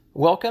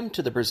Welcome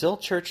to the Brazil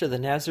Church of the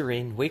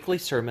Nazarene weekly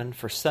sermon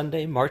for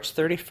Sunday, March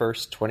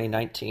 31st,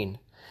 2019.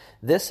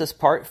 This is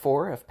part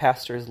 4 of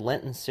Pastor's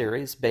Lenten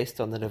series based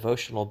on the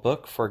devotional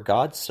book For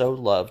God So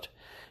Loved.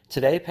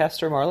 Today,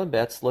 Pastor Marlon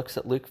Betts looks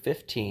at Luke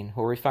 15,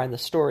 where we find the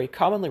story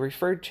commonly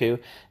referred to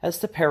as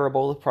the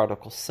parable of the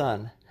prodigal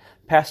son.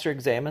 Pastor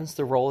examines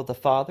the role of the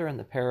Father in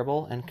the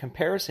parable and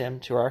compares him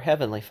to our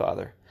Heavenly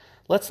Father.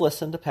 Let's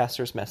listen to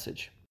Pastor's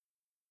message.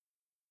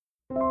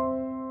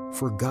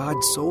 For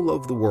God so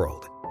loved the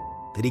world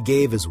that he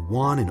gave his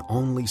one and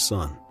only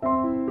Son,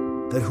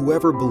 that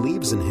whoever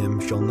believes in him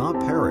shall not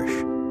perish,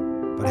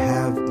 but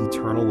have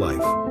eternal life.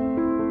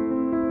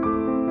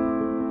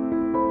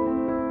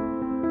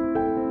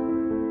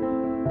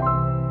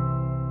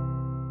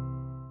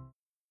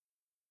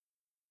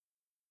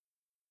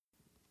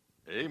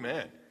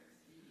 Amen.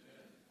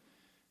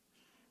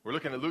 We're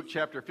looking at Luke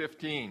chapter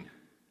 15.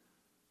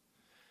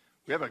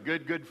 We have a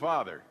good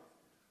Father.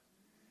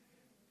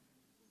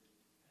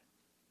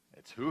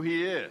 It's who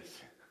he is.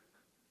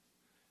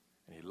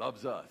 And he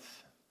loves us.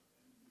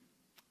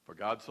 For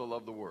God so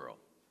loved the world.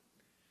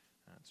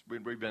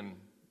 We've been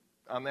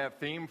on that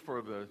theme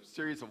for the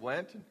series of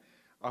Lent. And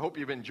I hope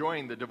you've been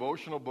enjoying the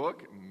devotional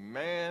book.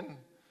 Man,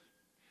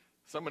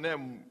 some of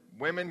them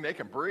women, they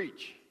can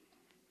preach.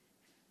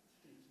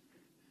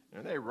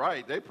 And they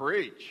write, they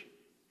preach.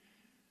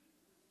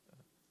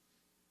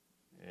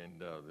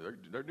 And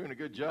they're doing a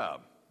good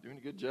job.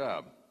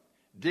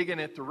 Digging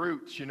at the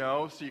roots,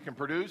 so you can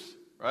produce,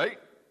 right?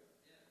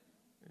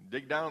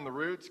 Dig down the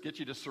roots, get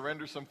you to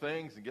surrender some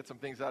things and get some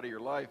things out of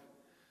your life.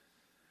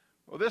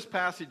 Well, this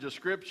passage of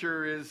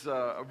Scripture is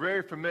a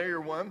very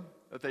familiar one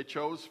that they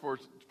chose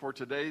for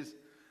today's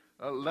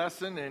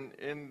lesson.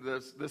 And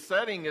the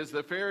setting is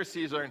the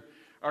Pharisees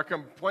are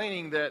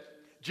complaining that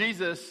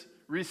Jesus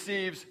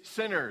receives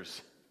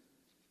sinners.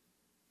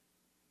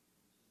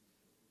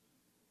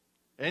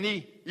 And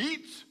he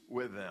eats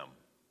with them.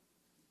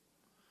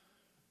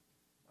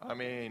 I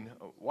mean,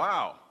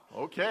 wow,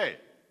 okay.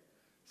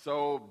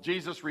 So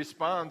Jesus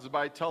responds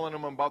by telling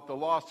them about the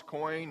lost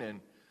coin and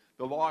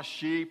the lost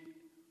sheep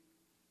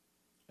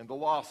and the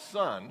lost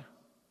son.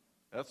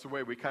 That's the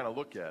way we kind of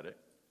look at it.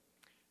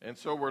 And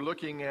so we're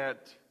looking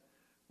at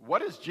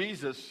what is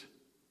Jesus'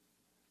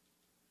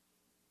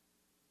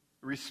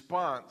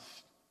 response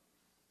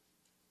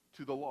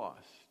to the lost?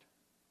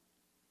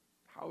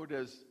 How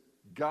does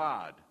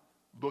God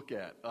look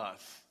at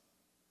us?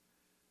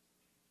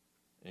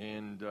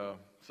 And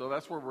so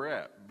that's where we're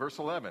at. Verse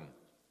 11.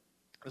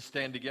 Let's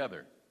stand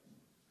together.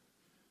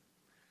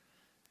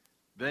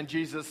 Then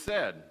Jesus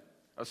said,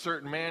 a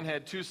certain man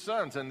had 2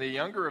 sons, and the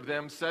younger of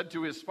them said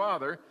to his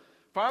father,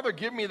 Father,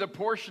 give me the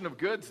portion of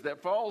goods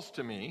that falls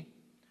to me.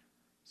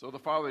 So the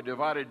father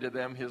divided to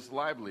them his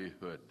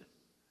livelihood.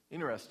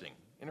 Interesting.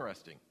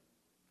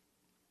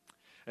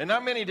 And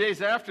not many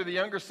days after, the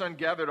younger son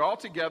gathered all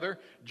together,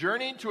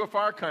 journeyed to a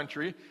far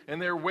country,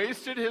 and there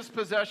wasted his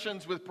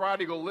possessions with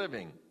prodigal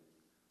living.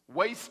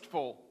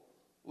 Wasteful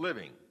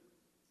living.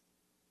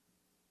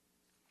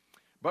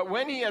 But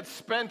when he had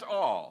spent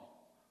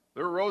all,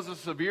 there arose a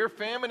severe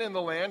famine in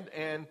the land,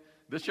 and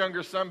this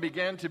younger son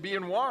began to be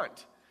in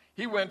want.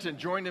 He went and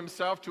joined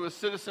himself to a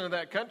citizen of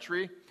that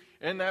country,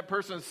 and that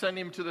person sent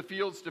him to the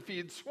fields to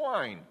feed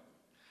swine.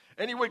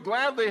 And he would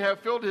gladly have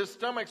filled his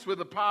stomachs with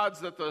the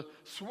pods that the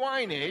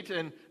swine ate,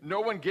 and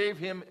no one gave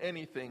him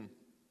anything.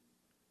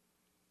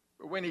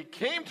 But when he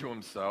came to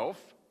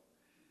himself,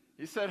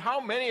 he said,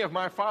 How many of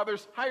my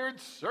father's hired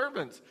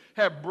servants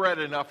have bread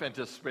enough and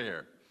to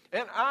spare?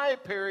 And I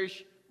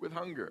perish with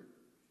hunger.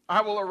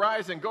 I will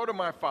arise and go to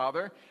my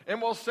father,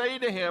 and will say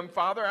to him,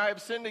 Father, I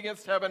have sinned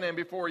against heaven and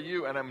before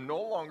you, and I'm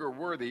no longer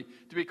worthy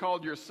to be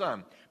called your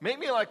son. Make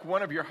me like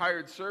one of your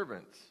hired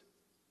servants.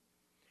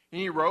 And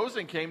he rose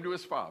and came to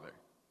his father.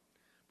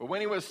 But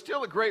when he was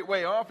still a great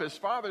way off, his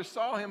father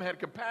saw him, had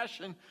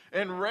compassion,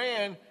 and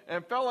ran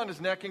and fell on his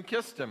neck and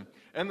kissed him.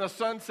 And the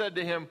son said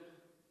to him,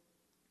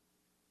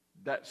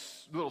 that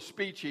little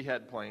speech he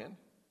had planned,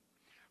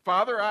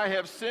 Father, I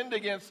have sinned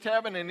against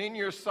heaven and in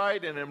your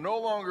sight, and am no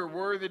longer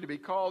worthy to be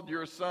called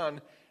your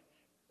son.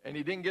 And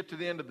he didn't get to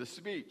the end of the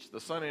speech. The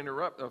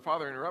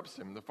father interrupts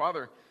him. The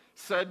father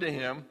said to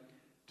him,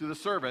 to the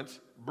servants,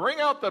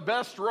 Bring out the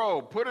best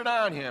robe, put it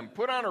on him,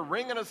 put on a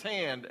ring in his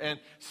hand, and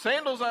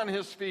sandals on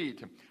his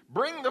feet.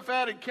 Bring the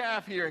fatted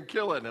calf here and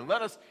kill it, and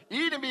let us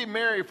eat and be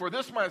merry, for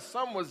this my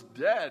son was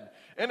dead,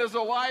 and is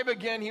alive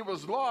again. He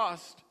was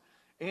lost,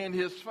 and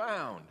is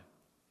found.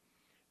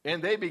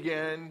 And they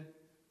began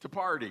to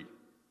party.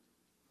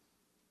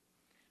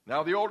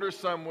 Now the older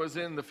son was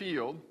in the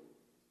field,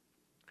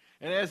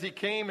 and as he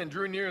came and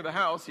drew near the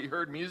house, he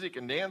heard music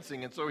and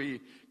dancing, and so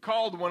he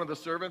called one of the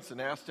servants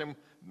and asked him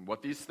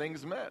what these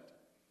things meant.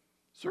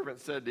 Servant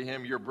said to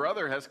him, Your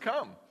brother has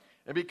come,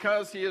 and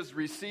because he has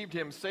received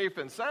him safe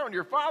and sound,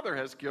 your father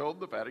has killed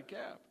the fatted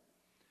calf.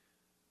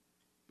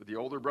 But the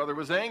older brother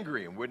was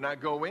angry and would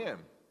not go in.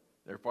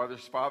 Therefore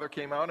his father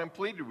came out and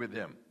pleaded with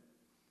him.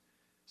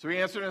 So he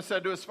answered and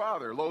said to his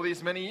father, Lo,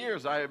 these many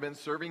years I have been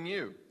serving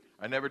you.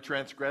 I never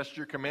transgressed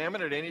your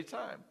commandment at any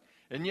time.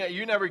 And yet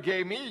you never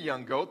gave me a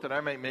young goat that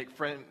I might make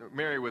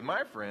merry with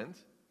my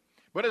friends.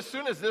 But as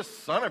soon as this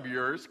son of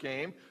yours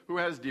came, who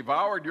has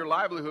devoured your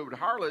livelihood with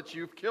harlots,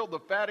 you've killed the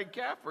fatted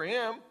calf for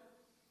him.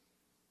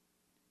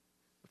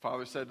 The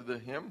father said to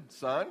him,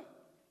 Son,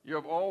 you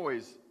are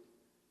always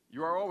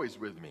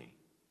with me.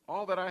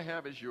 All that I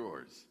have is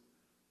yours.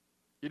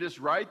 It is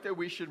right that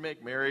we should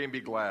make merry and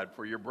be glad,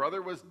 for your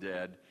brother was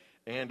dead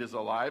and is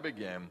alive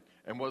again,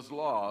 and was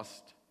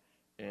lost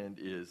and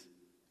is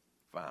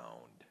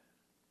found.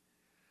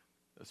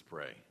 Let's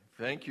pray.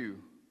 Thank you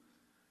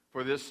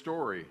for this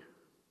story.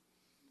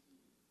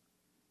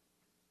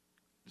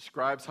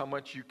 Describes how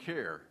much you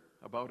care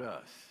about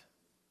us.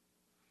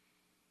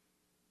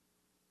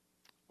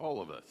 All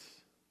of us.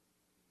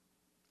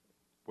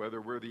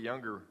 Whether we're the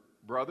younger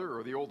brother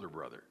or the older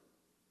brother.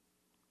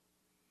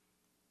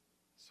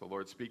 So,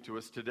 Lord, speak to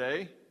us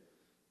today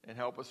and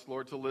help us,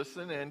 Lord, to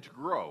listen and to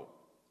grow.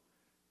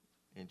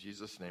 In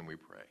Jesus' name we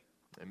pray.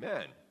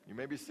 Amen. You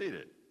may be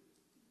seated.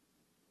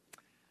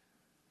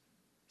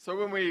 So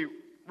when we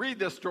read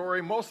this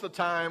story, most of the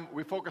time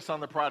we focus on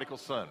the prodigal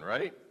son,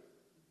 right?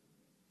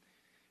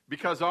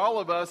 Because all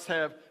of us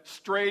have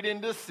strayed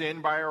into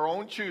sin by our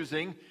own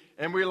choosing,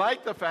 and we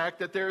like the fact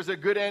that there's a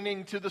good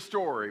ending to the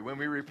story when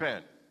we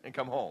repent and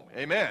come home.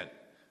 Amen.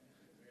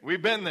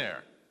 We've been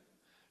there.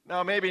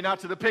 Now, maybe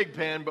not to the pig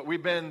pen, but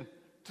we've been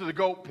to the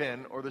goat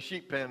pen or the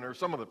sheep pen or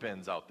some of the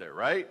pens out there,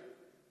 right?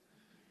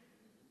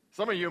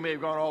 Some of you may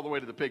have gone all the way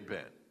to the pig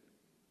pen.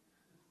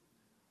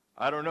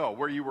 I don't know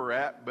where you were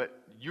at, but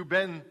you've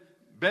been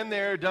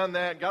there, done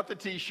that, got the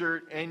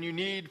t-shirt, and you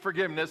need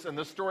forgiveness, and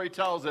the story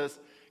tells us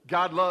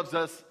God loves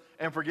us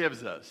and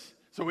forgives us.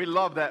 So we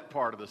love that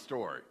part of the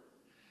story.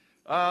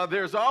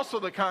 There's also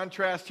the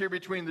contrast here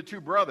between the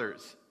two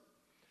brothers.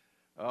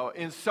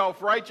 In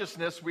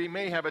self-righteousness, we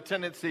may have a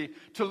tendency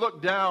to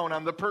look down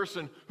on the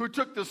person who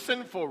took the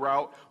sinful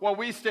route while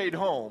we stayed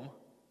home,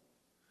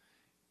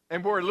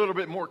 and we're a little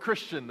bit more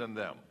Christian than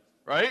them,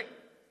 right?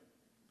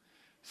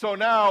 So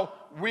now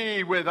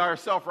we, with our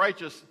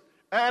self-righteous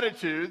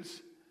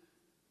attitudes,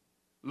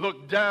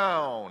 look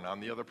down on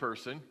the other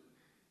person,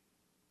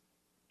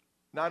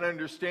 not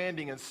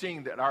understanding and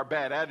seeing that our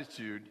bad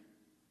attitude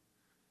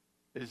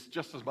is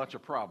just as much a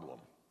problem.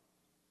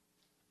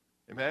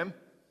 Amen?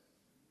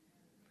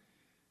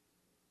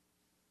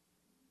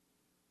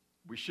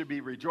 We should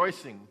be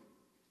rejoicing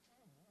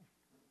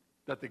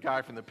that the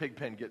guy from the pig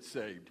pen gets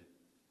saved,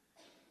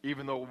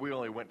 even though we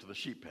only went to the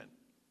sheep pen.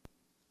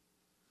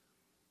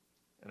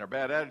 And our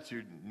bad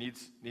attitude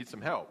needs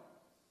some help.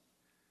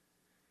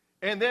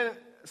 And then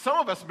some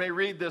of us may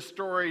read this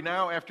story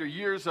now after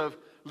years of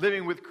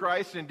living with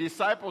Christ and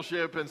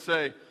discipleship and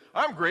say,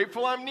 I'm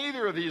grateful I'm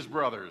neither of these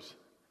brothers,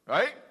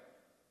 right?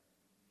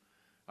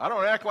 I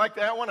don't act like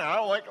that one, I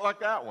don't act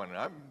like that one.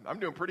 I'm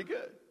doing pretty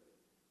good.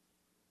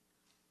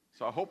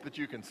 So I hope that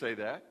you can say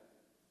that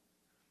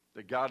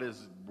God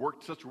has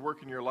worked such a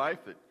work in your life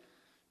that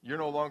you're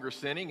no longer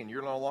sinning and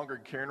you're no longer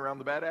carrying around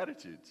the bad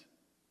attitudes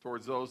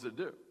towards those that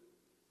do.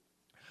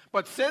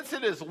 But since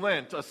it is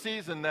Lent, a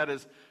season that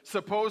is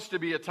supposed to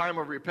be a time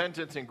of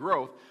repentance and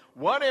growth,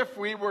 what if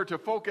we were to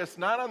focus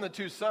not on the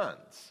two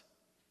sons,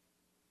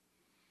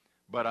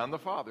 but on the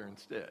Father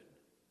instead?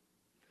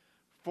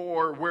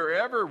 For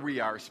wherever we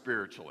are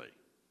spiritually,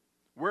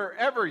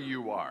 wherever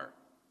you are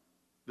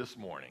this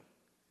morning,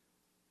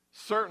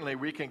 certainly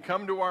we can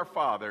come to our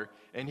Father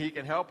and He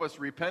can help us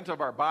repent of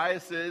our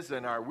biases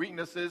and our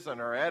weaknesses and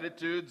our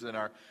attitudes and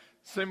our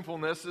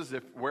sinfulnesses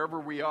wherever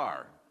we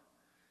are.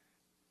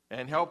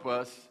 And help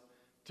us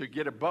to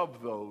get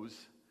above those,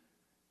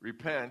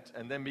 repent,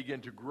 and then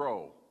begin to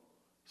grow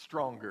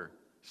stronger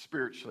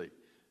spiritually.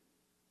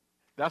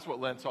 That's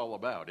what Lent's all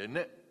about, isn't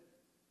it?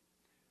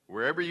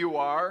 Wherever you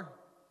are,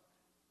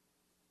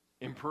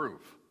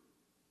 improve.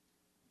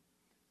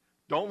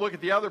 Don't look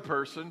at the other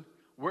person.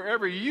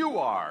 Wherever you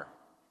are,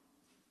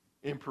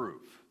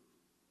 improve.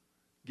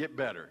 Get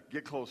better.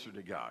 Get closer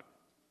to God.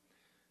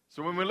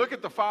 So when we look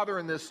at the Father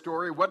in this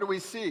story, what do we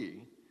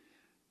see?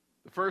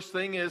 The first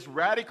thing is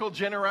radical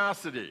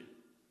generosity.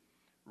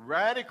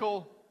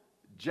 Radical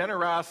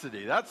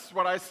generosity. That's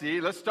what I see.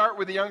 Let's start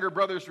with the younger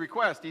brother's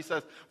request. He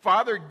says,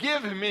 Father,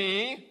 give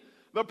me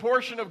the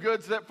portion of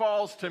goods that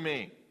falls to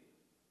me.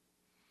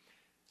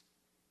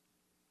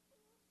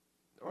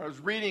 I was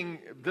reading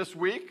this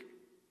week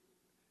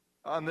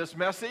on this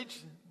message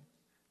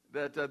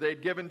that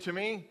they'd given to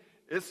me.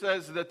 It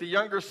says that the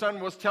younger son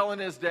was telling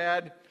his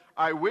dad,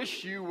 I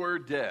wish you were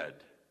dead.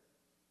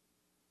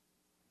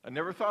 I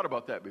never thought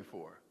about that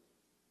before.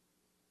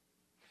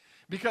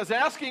 Because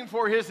asking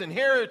for his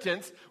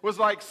inheritance was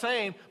like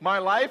saying, my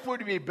life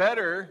would be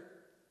better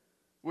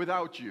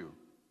without you.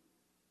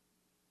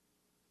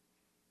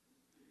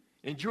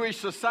 In Jewish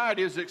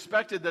society, it was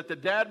expected that the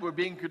dad would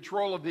be in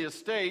control of the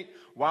estate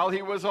while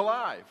he was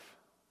alive.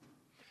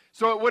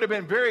 So it would have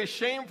been very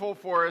shameful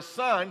for a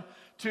son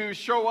to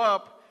show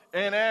up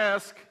and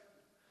ask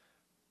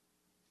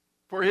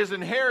for his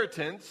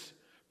inheritance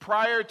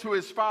prior to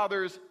his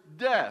father's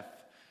death.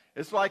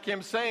 It's like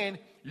him saying,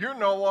 you're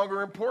no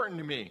longer important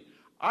to me.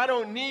 I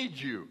don't need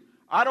you.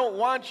 I don't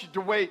want you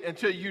to wait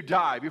until you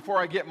die before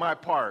I get my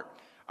part.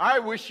 I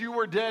wish you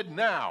were dead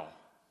now.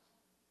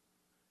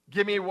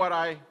 Give me what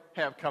I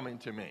have coming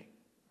to me.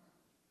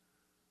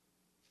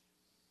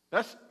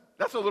 That's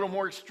a little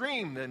more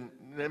extreme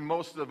than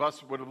most of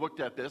us would have looked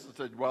at this and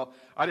said, well,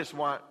 I just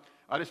want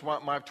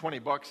my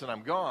 $20 and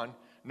I'm gone.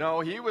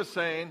 No, he was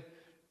saying,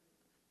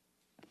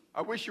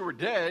 I wish you were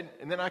dead,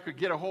 and then I could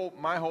get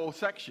my whole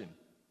section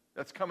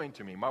that's coming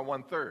to me, my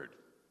 1/3.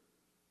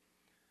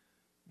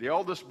 The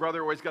oldest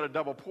brother always got a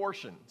double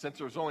portion. Since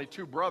there was only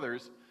 2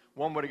 brothers,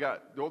 the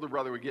older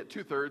brother would get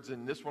 2/3,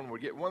 and this one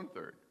would get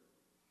 1/3.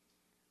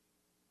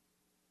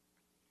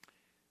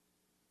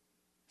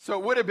 So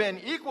it would have been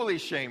equally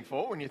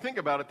shameful, when you think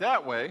about it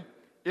that way,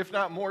 if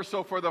not more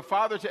so, for the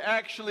father to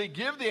actually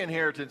give the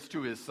inheritance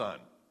to his son.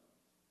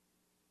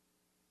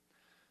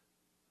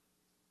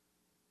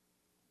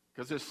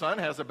 Because his son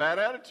has a bad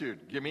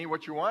attitude. Give me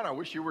what you want. I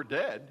wish you were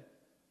dead.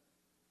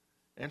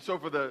 And so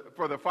for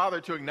the father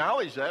to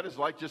acknowledge that is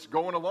like just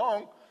going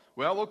along.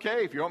 Well,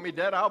 okay, if you want me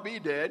dead, I'll be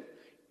dead.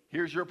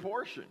 Here's your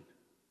portion.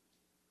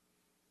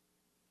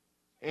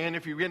 And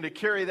if you begin to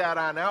carry that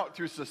on out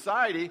through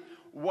society,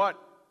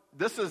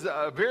 this is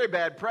a very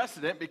bad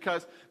precedent,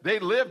 because they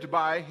lived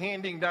by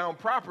handing down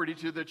property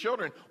to the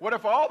children. What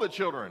if all the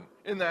children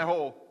in that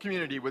whole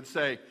community would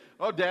say,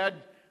 oh,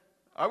 Dad,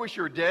 I wish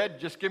you were dead.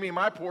 Just give me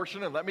my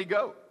portion and let me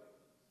go.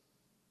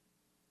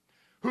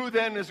 Who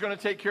then is going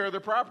to take care of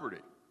the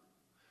property?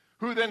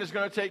 Who then is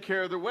going to take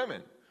care of the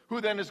women?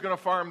 Who then is going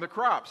to farm the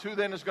crops? Who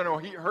then is going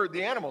to herd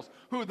the animals?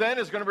 Who then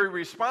is going to be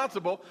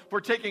responsible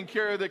for taking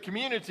care of the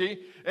community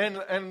and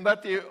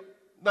let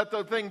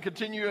the thing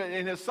continue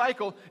in its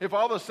cycle if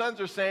all the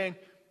sons are saying,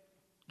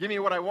 give me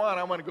what I want,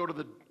 I'm going to go to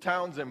the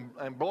towns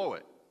and blow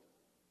it?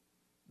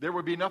 There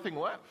would be nothing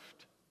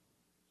left.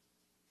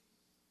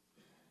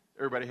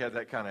 Everybody has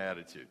that kind of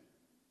attitude.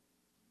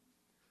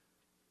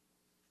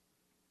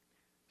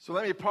 So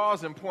let me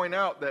pause and point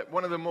out that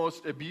one of the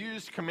most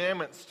abused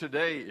commandments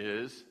today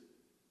is,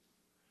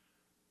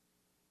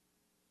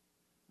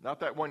 not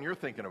that one you're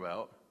thinking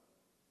about,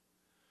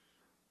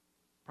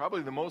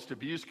 probably the most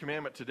abused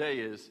commandment today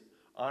is,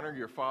 honor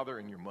your father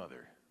and your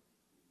mother,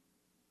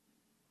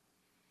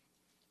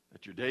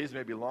 that your days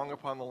may be long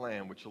upon the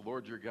land which the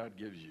Lord your God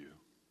gives you.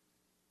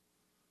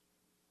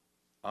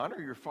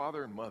 Honor your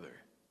father and mother.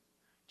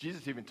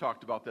 Jesus even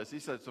talked about this. He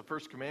said it's the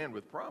first command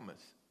with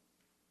promise.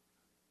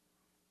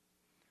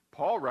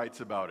 Paul writes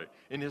about it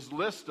in his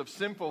list of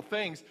sinful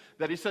things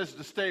that he says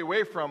to stay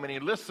away from, and he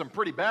lists some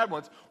pretty bad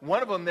ones.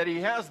 One of them that he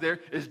has there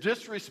is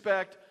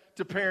disrespect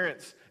to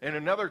parents. In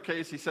another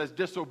case, he says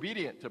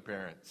disobedient to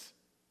parents.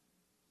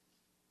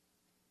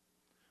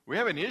 We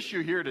have an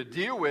issue here to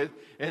deal with,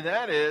 and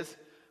that is,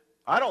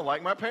 I don't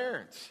like my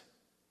parents.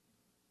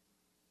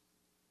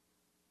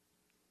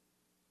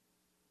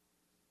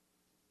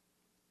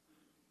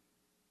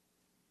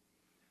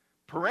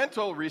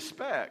 Parental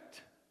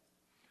respect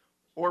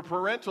or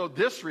parental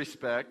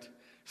disrespect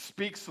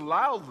speaks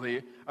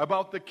loudly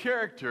about the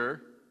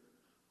character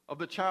of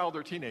the child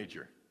or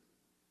teenager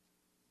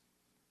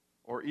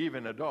or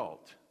even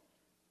adult.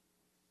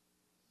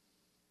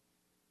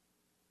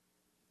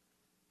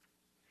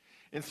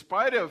 In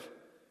spite of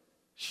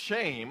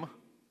shame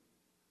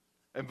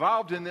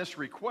involved in this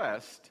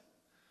request,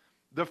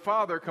 the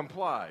father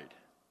complied.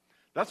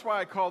 That's why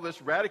I call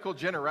this radical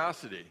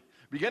generosity.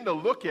 Begin to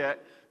look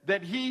at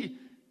that he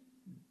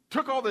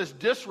took all this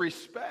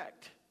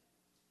disrespect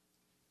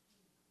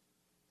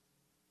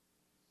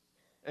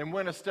and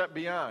went a step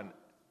beyond.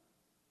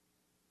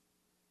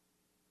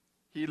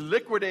 He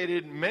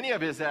liquidated many of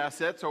his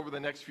assets over the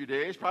next few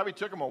days. Probably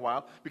took him a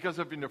while, because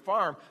if in the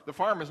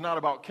farm is not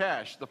about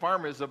cash. The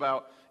farm is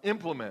about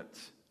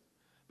implements.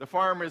 The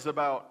farm is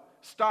about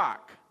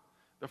stock.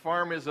 The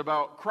farm is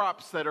about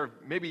crops that are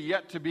maybe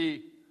yet to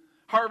be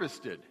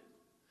harvested.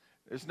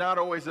 It's not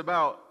always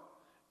about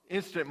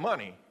instant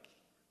money.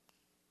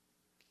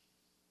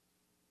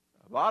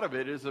 A lot of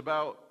it is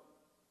about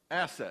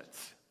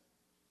assets.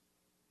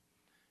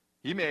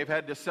 He may have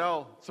had to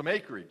sell some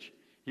acreage.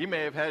 He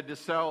may have had to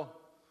sell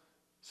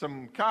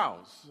some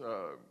cows,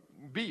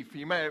 beef,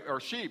 or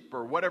sheep,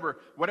 or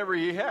whatever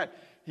he had.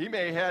 He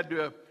may have had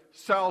to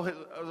sell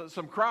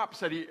some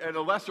crops at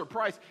a lesser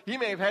price. He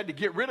may have had to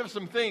get rid of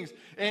some things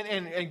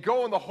and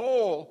go in the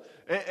hole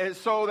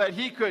so that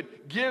he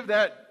could give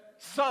that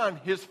son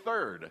his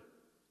third.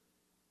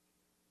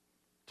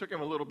 Took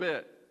him a little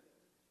bit.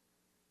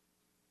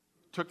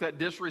 Took that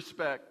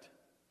disrespect,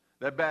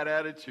 that bad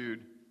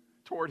attitude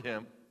toward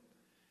him,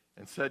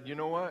 and said, you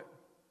know what?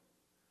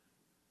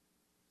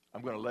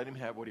 I'm going to let him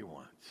have what he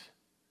wants.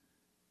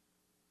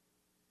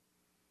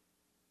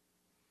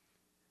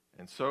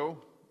 And so,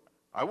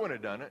 I wouldn't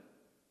have done it.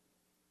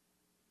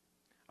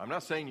 I'm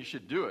not saying you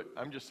should do it.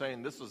 I'm just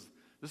saying this is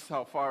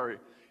how far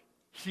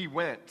he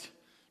went,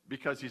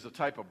 because he's a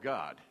type of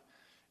God.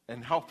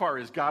 And how far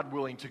is God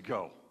willing to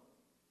go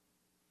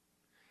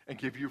and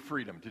give you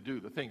freedom to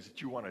do the things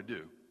that you want to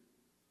do?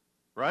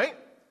 Right?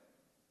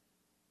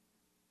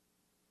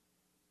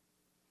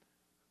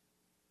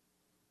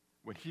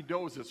 When he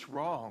knows it's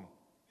wrong,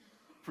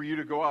 for you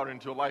to go out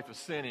into a life of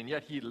sin, and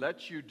yet he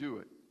lets you do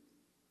it.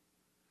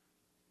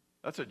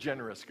 That's a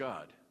generous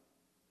God,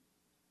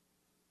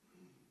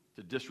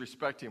 to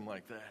disrespect him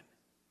like that.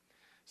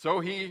 So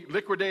he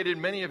liquidated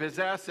many of his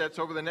assets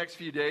over the next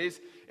few days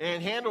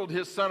and handed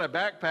his son a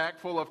backpack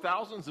full of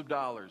thousands of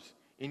dollars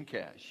in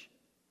cash.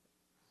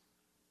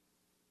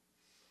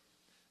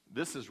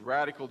 This is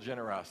radical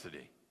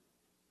generosity.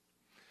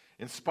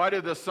 In spite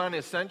of the son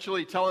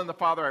essentially telling the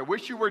father, I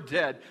wish you were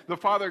dead, the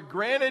father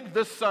granted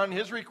the son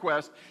his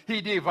request.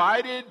 He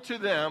divided to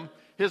them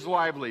his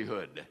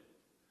livelihood.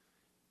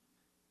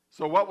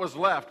 So what was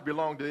left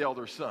belonged to the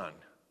elder son.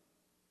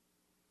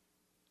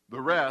 The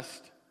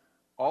rest,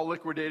 all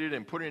liquidated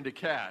and put into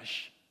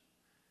cash,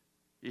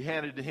 he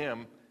handed to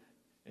him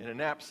in a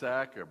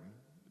knapsack, a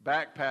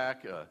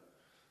backpack,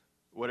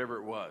 whatever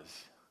it was.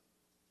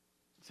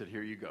 He said,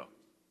 here you go.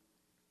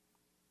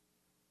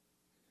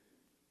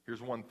 Here's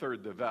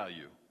 1/3 the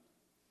value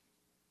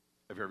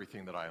of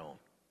everything that I own.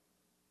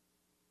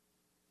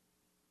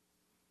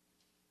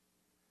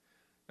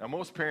 Now,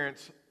 most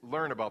parents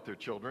learn about their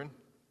children.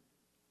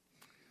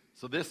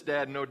 So this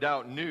dad no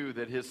doubt knew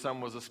that his son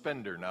was a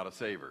spender, not a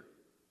saver.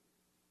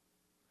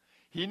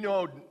 He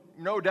no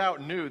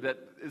doubt knew that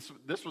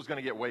this was going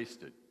to get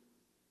wasted.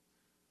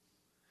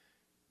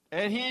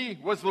 And he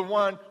was the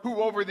one who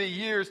over the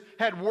years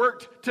had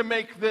worked to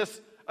make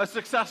this a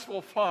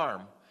successful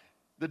farm.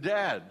 The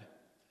dad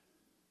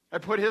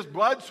had put his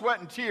blood, sweat,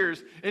 and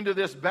tears into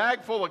this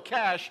bag full of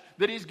cash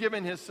that he's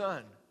given his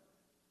son.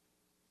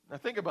 Now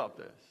think about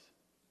this.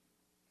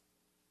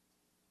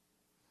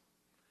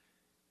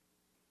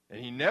 And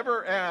he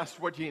never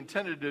asked what he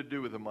intended to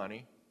do with the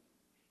money,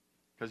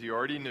 because he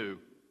already knew.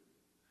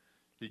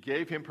 He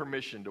gave him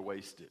permission to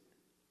waste it.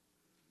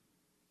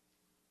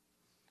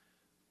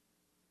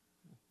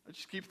 I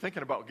just keep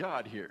thinking about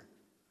God here.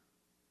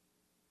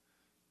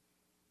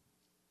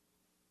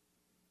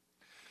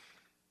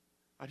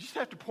 I just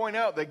have to point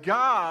out that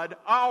God,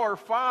 our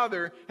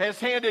Father, has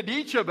handed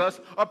each of us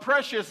a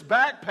precious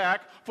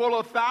backpack full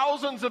of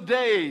thousands of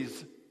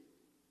days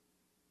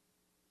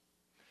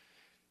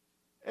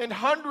and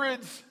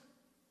hundreds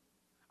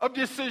of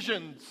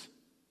decisions.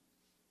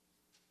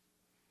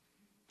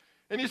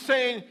 And he's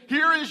saying,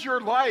 here is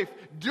your life.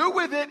 Do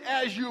with it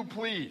as you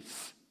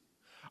please.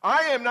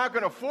 I am not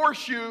going to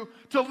force you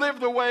to live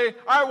the way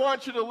I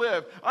want you to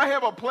live. I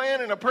have a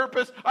plan and a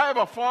purpose. I have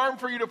a farm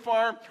for you to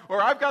farm,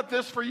 or I've got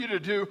this for you to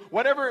do,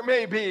 whatever it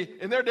may be.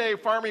 In their day,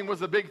 farming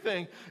was a big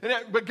thing.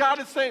 But God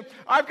is saying,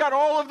 I've got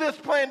all of this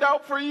planned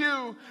out for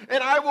you,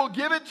 and I will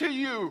give it to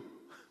you.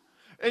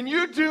 And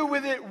you do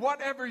with it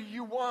whatever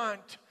you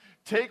want.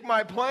 Take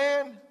my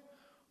plan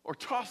or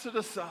toss it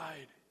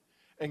aside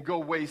and go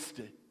waste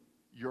it,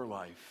 your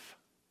life.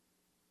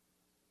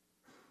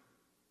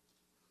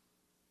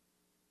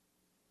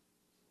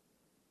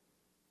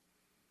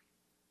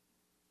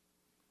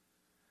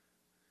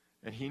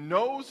 And he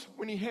knows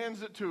when he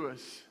hands it to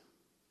us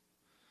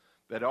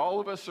that all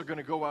of us are going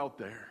to go out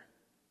there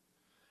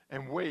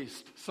and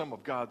waste some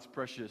of God's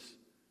precious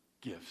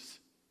gifts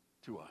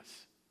to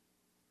us.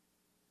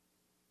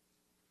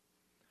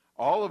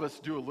 All of us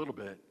do a little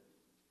bit.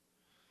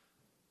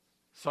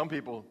 Some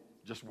people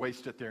just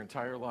waste it their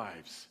entire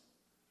lives.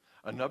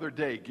 Another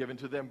day given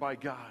to them by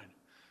God.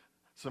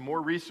 Some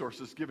more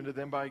resources given to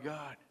them by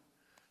God.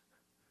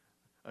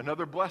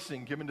 Another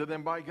blessing given to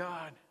them by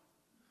God.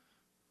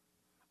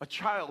 A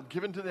child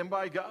given to them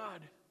by God.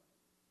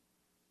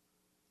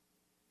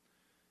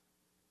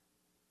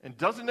 And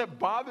doesn't it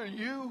bother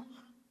you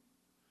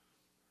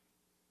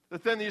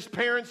that then these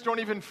parents don't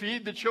even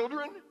feed the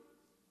children?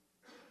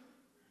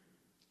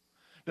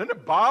 Doesn't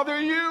it bother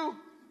you?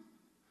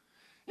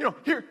 You know,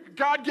 here,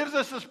 God gives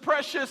us this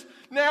precious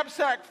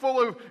knapsack full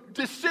of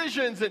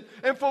decisions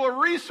and full of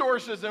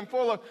resources and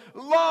full of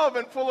love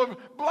and full of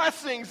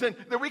blessings and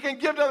that we can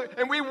give to others,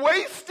 and we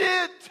waste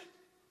it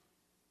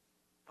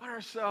on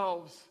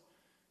ourselves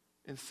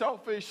in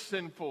selfish,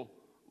 sinful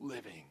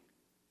living.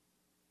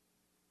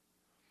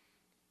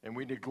 And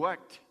we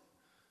neglect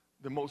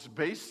the most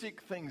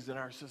basic things in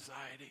our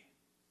society.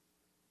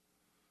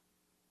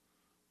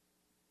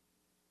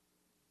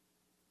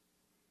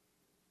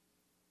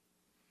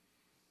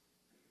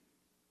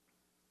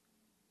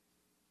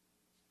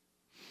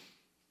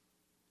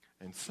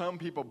 And some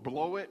people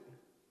blow it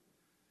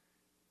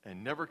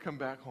and never come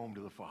back home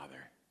to the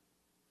Father.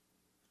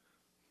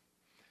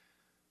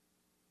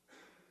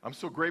 I'm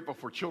so grateful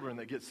for children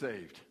that get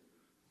saved.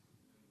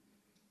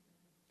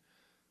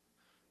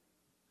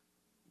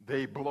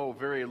 They blow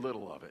very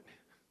little of it.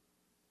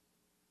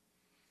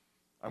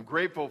 I'm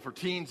grateful for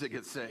teens that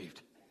get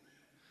saved.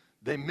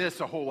 They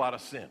miss a whole lot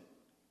of sin.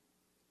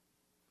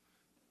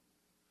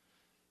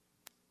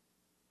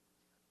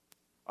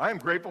 I am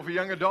grateful for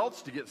young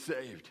adults to get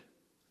saved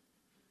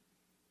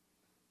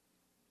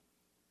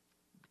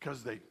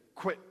because they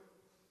quit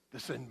the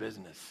sin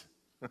business.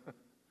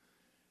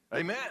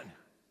 Amen.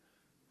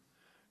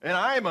 And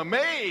I am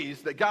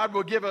amazed that God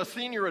will give a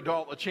senior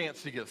adult a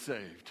chance to get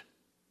saved.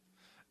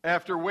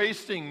 after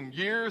wasting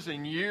years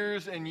and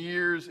years and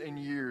years and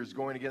years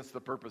going against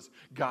the purpose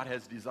God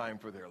has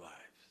designed for their lives.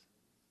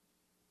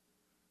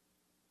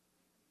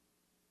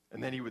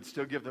 And then he would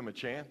still give them a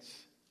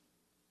chance.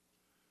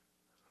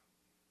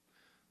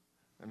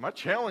 And my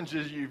challenge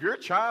is, if you're a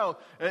child,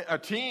 a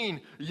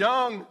teen,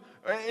 young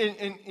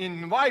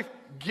in life,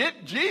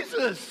 get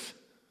Jesus.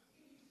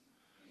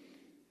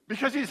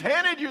 Because he's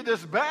handed you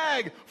this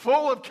bag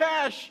full of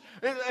cash,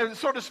 and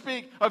so to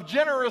speak, of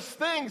generous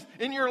things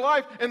in your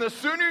life. And the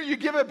sooner you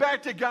give it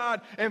back to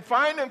God and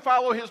find and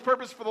follow his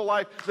purpose for the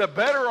life, the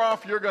better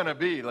off you're going to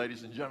be,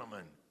 ladies and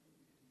gentlemen.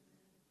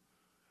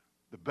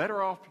 The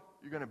better off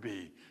you're going to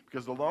be.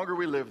 Because the longer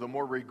we live, the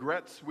more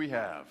regrets we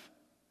have.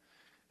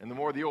 And the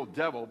more the old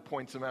devil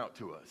points them out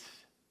to us.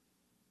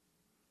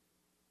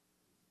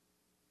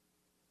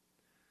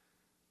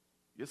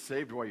 Get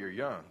saved while you're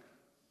young.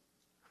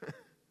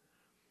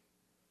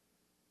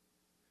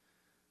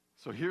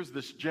 So here's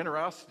this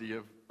generosity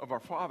of our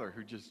Father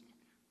who just...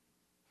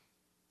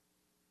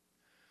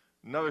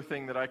 Another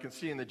thing that I can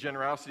see in the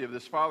generosity of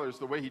this Father is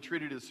the way he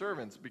treated his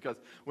servants. Because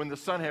when the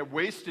son had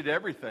wasted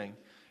everything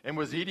and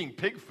was eating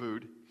pig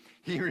food,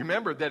 he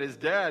remembered that his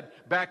dad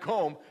back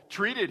home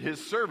treated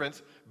his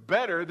servants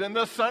better than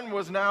the son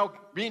was now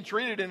being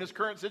treated in his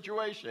current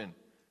situation.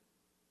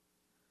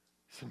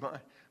 He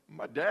said,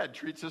 my dad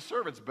treats his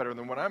servants better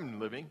than what I'm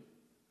living.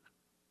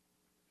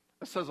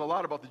 That says a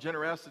lot about the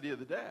generosity of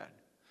the dad.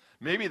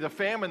 Maybe the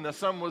famine the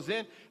son was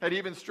in had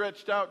even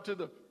stretched out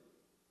to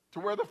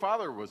where the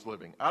father was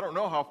living. I don't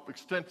know how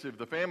extensive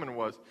the famine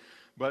was,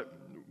 but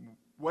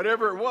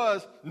whatever it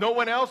was, no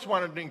one else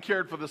wanted and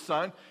cared for the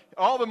son.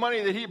 All the money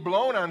that he'd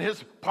blown on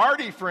his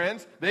party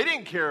friends, they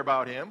didn't care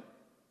about him.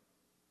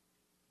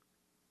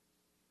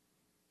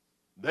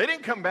 They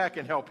didn't come back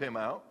and help him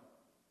out.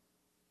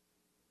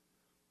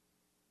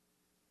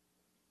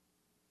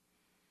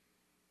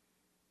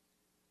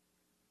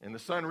 And the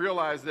son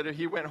realized that if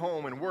he went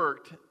home and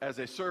worked as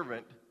a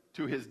servant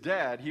to his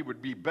dad, he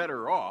would be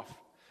better off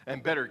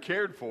and better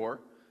cared for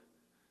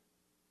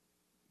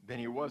than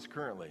he was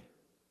currently.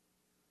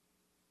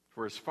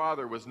 For his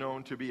father was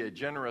known to be a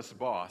generous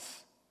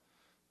boss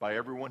by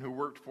everyone who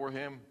worked for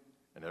him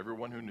and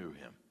everyone who knew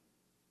him.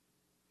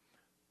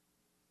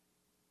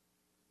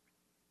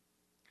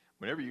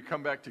 Whenever you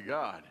come back to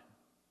God,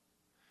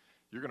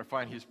 you're going to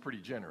find he's pretty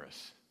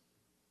generous.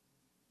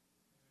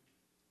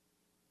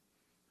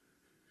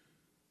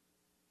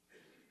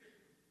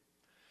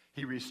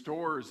 He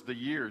restores the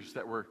years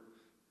that were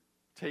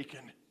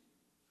taken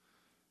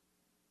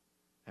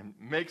and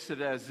makes it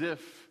as if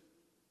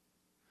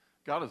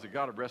God is a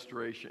God of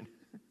restoration.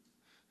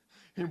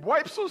 He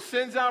wipes those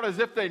sins out as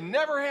if they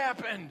never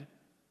happened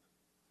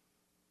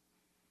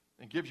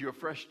and gives you a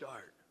fresh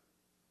start.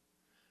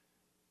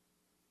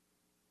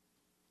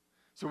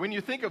 So when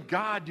you think of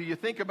God, do you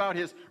think about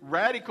his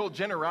radical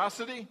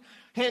generosity,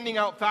 handing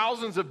out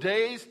thousands of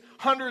days,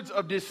 hundreds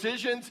of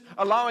decisions,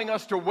 allowing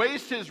us to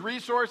waste his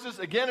resources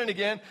again and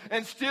again,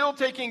 and still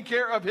taking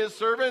care of his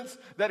servants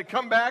that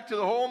come back to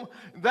the home?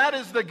 That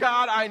is the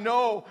God I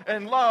know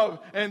and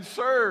love and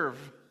serve.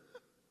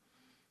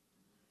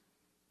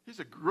 He's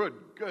a good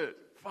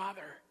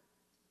Father.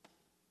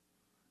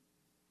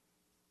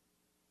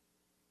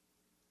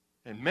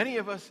 And many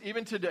of us,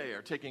 even today,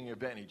 are taking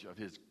advantage of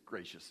his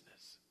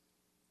graciousness.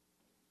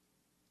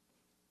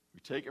 We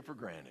take it for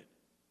granted.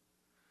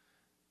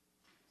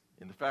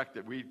 In the fact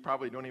that we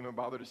probably don't even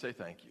bother to say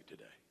thank you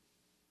today.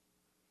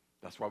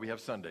 That's why we have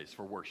Sundays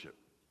for worship.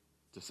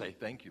 To say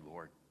thank you,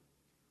 Lord,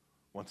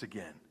 once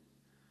again,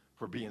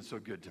 for being so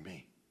good to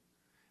me.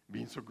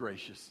 Being so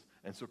gracious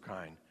and so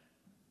kind.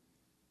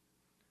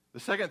 The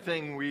second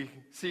thing we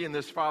see in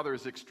this Father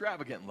is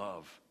extravagant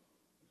love.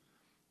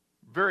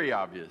 Very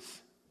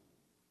obvious.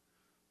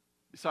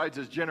 Besides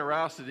his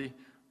generosity,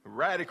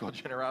 radical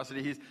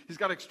generosity, he's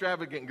got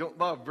extravagant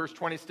love. Verse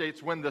 20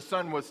 states, when the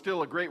son was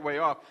still a great way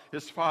off,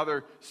 his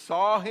father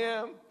saw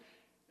him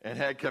and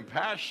had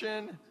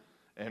compassion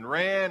and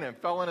ran and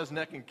fell on his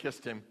neck and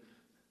kissed him.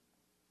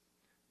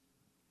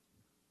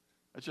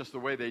 That's just the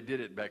way they did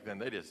it back then.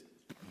 They just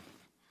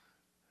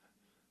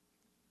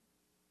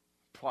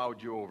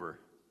plowed you over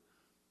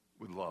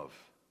with love.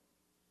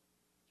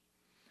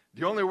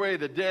 The only way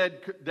the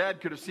dad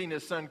could have seen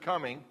his son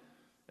coming,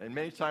 and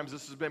many times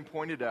this has been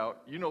pointed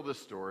out, you know this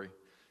story,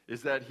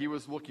 is that he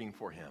was looking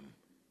for him.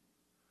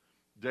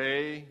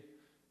 Day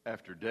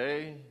after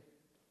day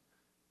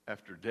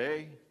after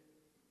day,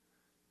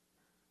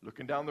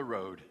 looking down the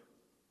road.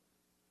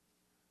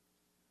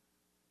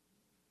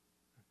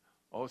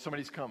 Oh,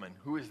 somebody's coming.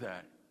 Who is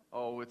that?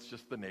 Oh, it's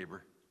just the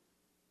neighbor.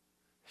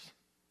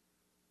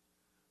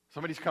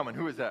 Somebody's coming.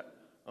 Who is that?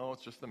 Oh,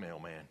 it's just the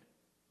mailman.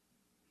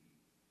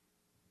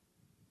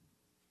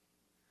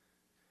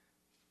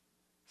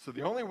 So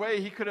the only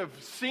way he could have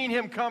seen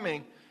him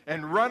coming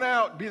and run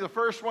out, be the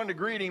first one to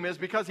greet him, is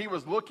because he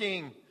was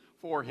looking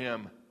for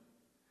him.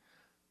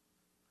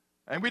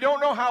 And we don't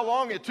know how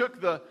long it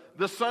took the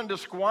son to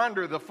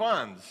squander the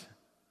funds.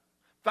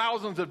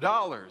 Thousands of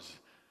dollars.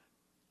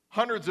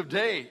 Hundreds of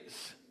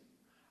days.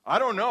 I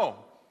don't know.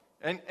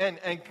 and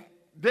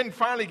then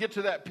finally get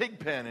to that pig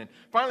pen and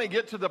finally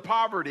get to the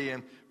poverty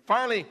and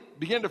finally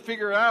begin to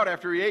figure out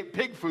after he ate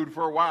pig food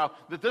for a while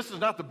that this is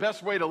not the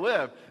best way to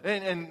live.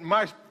 And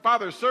my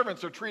father's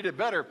servants are treated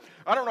better.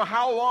 I don't know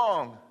how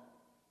long.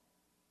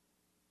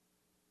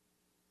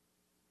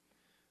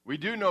 We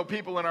do know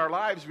people in our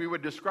lives we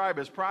would describe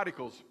as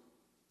prodigals.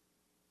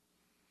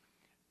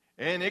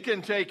 And it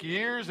can take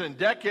years and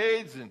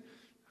decades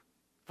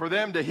for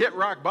them to hit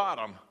rock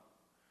bottom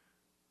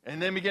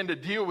and then begin to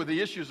deal with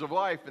the issues of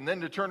life and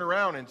then to turn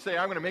around and say,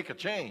 I'm going to make a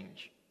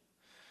change.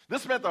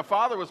 This meant the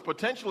father was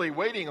potentially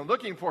waiting and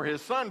looking for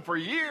his son for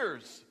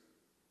years.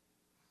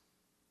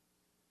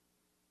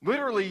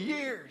 Literally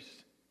years.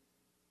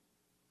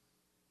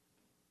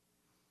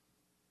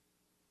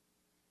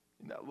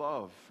 In that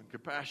love and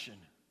compassion.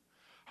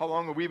 How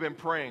long have we been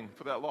praying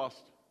for that lost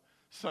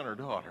son or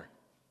daughter?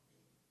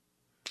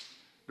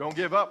 Don't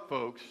give up,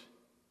 folks.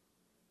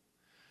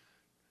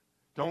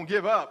 Don't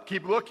give up.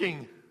 Keep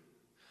looking.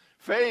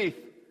 Faith.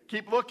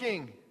 Keep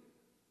looking.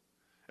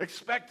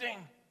 Expecting.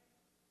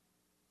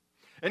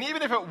 And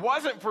even if it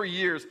wasn't for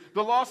years,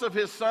 the loss of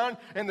his son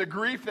and the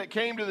grief that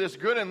came to this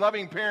good and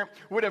loving parent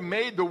would have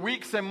made the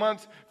weeks and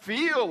months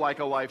feel like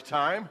a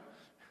lifetime.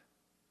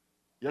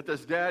 Yet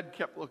this dad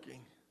kept looking,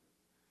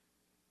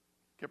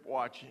 kept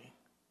watching.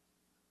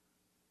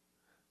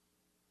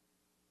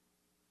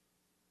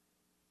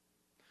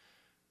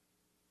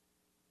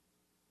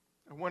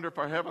 I wonder if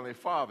our Heavenly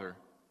Father,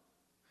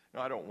 no,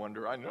 I don't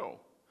wonder, I know,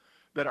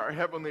 that our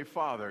Heavenly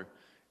Father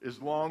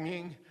is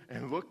longing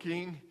and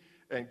looking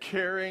and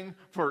caring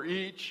for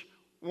each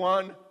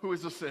one who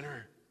is a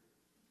sinner.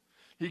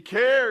 He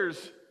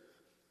cares.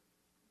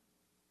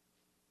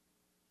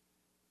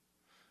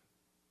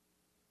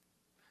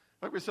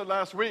 Like we said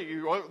last week,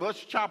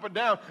 let's chop it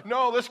down.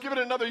 No, let's give it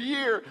another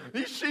year.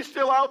 She's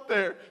still out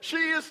there. She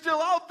is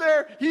still out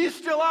there. He's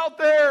still out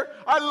there.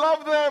 I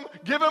love them.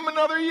 Give him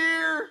another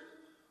year.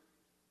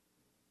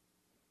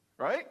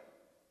 Right?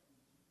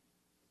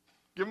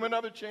 Give him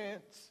another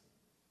chance.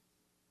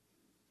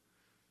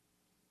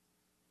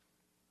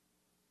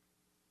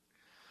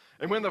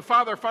 And when the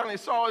father finally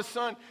saw his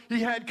son, he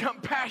had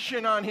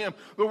compassion on him.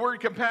 The word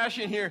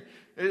compassion here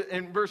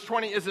in verse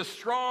 20 is a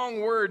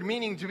strong word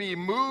meaning to be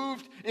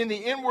moved in the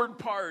inward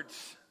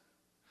parts.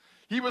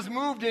 He was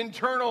moved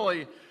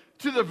internally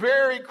to the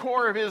very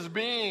core of his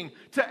being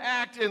to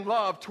act in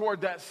love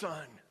toward that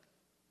son.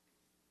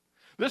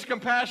 This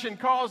compassion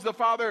caused the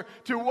father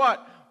to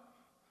what?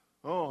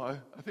 Oh,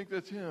 I think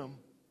that's him.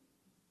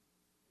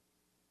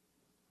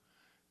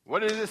 What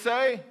did it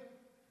say?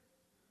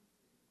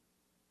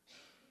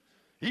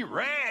 He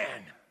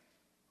ran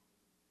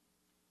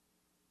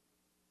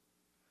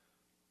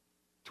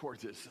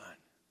towards his son.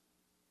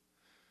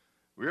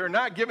 We are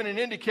not given an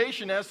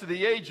indication as to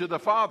the age of the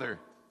father.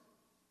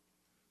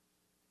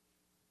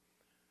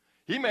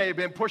 He may have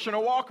been pushing a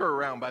walker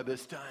around by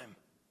this time.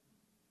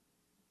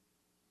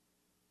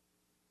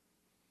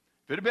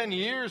 If it had been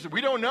years, we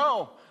don't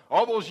know.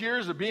 All those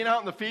years of being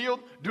out in the field,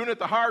 doing it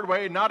the hard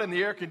way, not in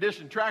the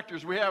air-conditioned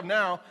tractors we have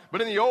now,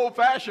 but in the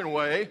old-fashioned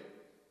way.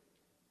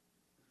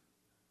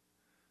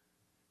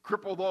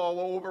 Crippled all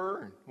over,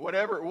 and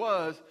whatever it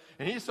was.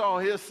 And he saw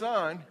his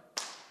son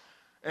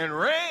and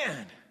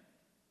ran.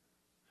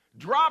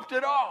 Dropped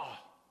it all.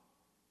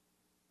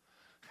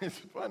 It's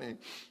funny.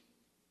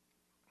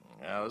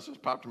 Now, this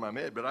just popped in my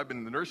head, but I've been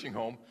in the nursing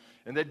home,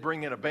 and they'd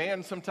bring in a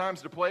band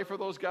sometimes to play for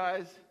those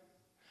guys.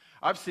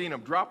 I've seen them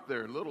drop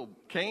their little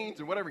canes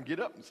and whatever and get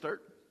up and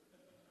start.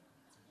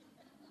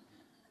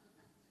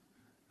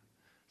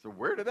 So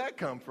where did that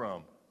come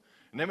from?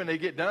 And then when they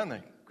get done,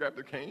 they grab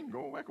their cane,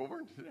 go back over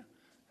and sit down.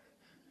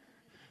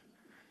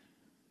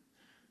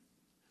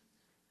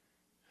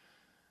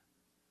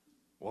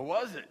 What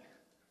was it?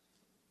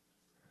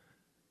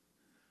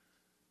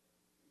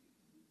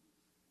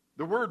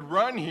 The word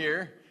run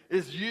here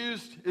is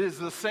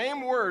the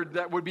same word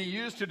that would be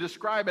used to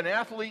describe an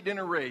athlete in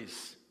a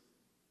race.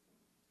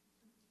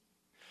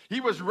 He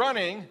was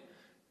running,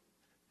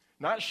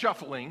 not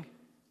shuffling,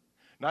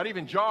 not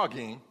even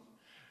jogging.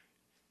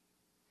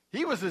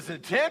 He was as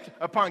intent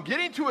upon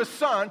getting to his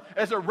son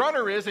as a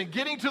runner is in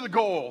getting to the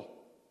goal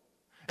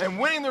and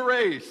winning the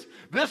race.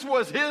 This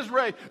was his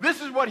race. This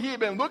is what he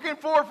had been looking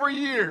for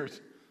years.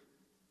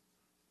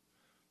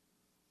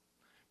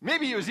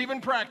 Maybe he was even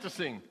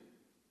practicing.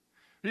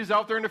 He's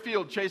out there in the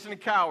field chasing a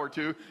cow or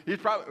two. He's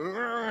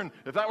probably,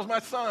 if that was my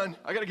son,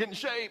 I got to get in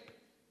shape.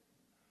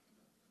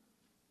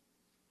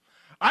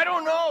 I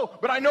don't know,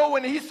 but I know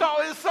when he saw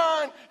his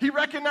son, he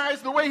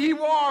recognized the way he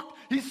walked.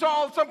 He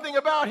saw something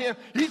about him.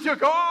 He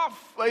took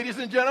off, ladies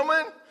and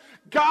gentlemen.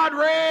 God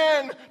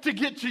ran to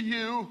get to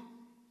you.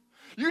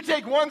 You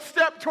take one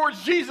step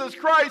towards Jesus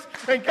Christ,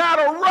 and God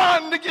will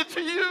run to get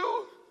to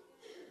you.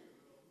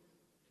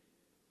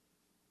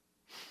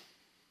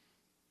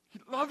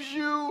 He loves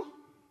you.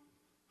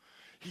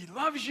 He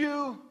loves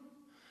you.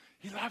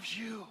 He loves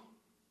you.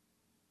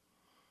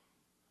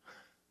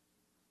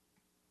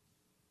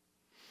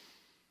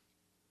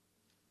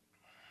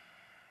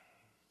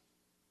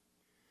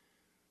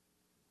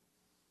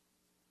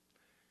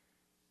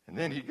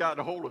 then he got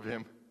a hold of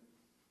him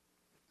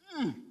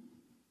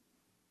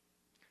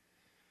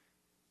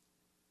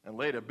and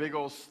laid a big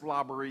old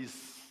slobbery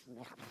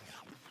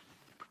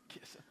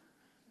kiss.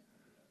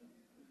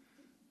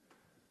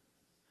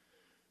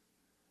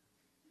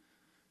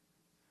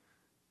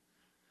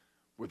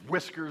 With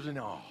whiskers and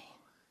all.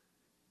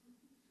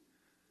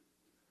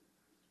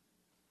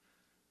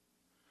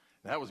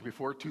 That was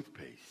before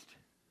toothpaste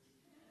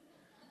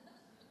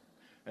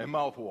and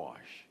mouthwash.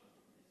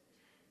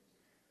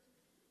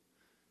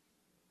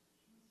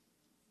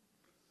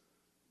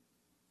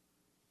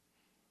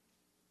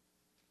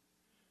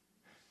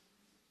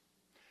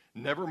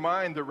 Never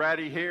mind the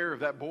ratty hair of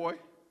that boy.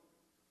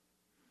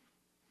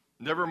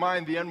 Never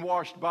mind the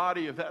unwashed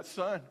body of that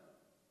son.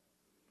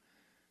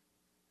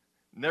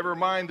 Never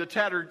mind the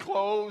tattered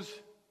clothes,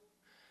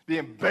 the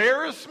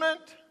embarrassment,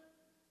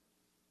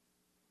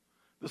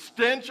 the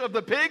stench of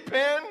the pig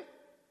pen.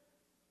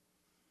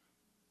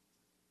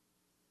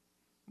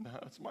 No,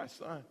 it's my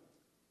son.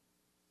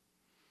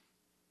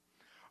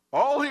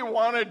 All he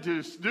wanted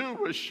to do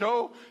was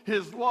show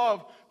his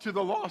love to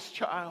the lost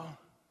child.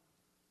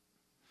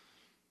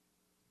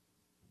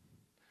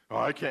 Oh,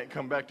 I can't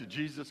come back to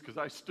Jesus because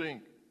I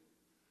stink.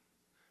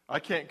 I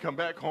can't come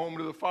back home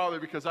to the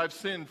Father because I've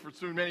sinned for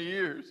so many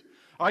years.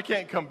 I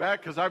can't come back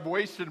because I've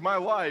wasted my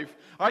life.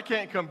 I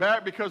can't come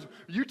back because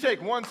you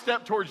take one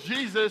step towards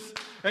Jesus,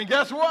 and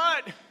guess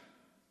what?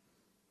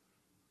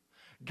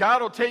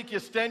 God will take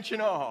your stench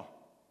and all.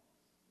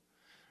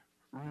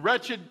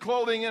 Wretched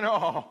clothing and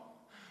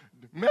all.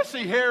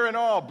 Messy hair and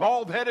all.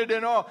 Bald-headed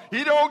and all.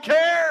 He don't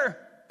care.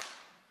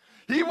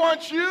 He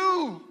wants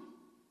you.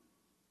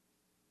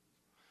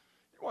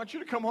 He wants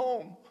you to come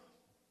home.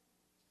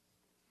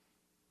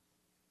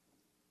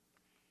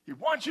 He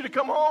wants you to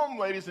come home,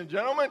 ladies and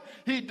gentlemen.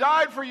 He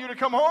died for you to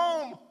come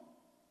home.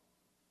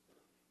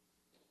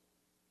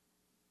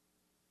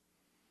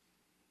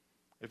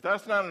 If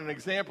that's not an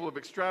example of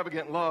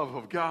extravagant love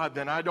of God,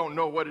 then I don't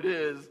know what it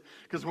is.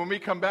 Because when we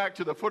come back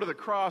to the foot of the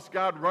cross,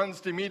 God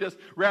runs to meet us,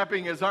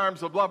 wrapping his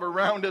arms of love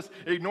around us,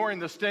 ignoring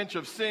the stench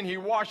of sin. He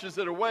washes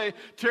it away,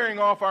 tearing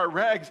off our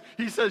rags.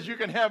 He says, you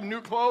can have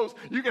new clothes.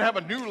 You can have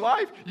a new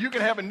life. You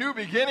can have a new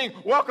beginning.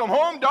 Welcome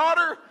home,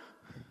 daughter.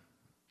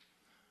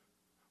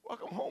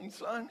 Welcome home,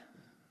 son.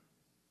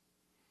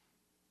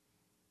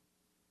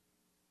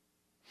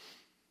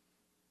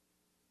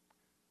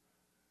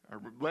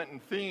 Our Lenten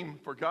theme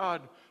for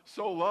God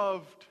so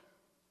loved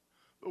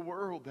the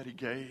world that he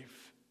gave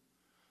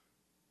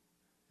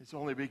his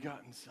only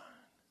begotten Son,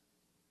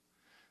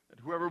 that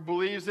whoever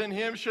believes in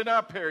him should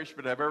not perish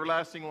but have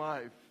everlasting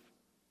life.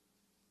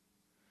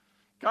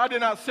 God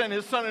did not send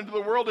his Son into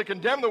the world to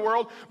condemn the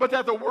world, but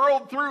that the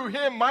world through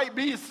him might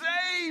be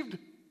saved.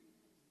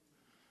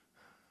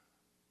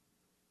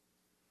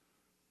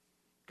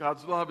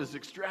 God's love is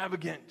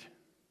extravagant.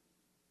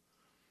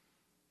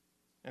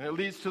 And it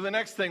leads to the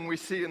next thing we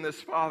see in this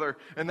Father,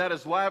 and that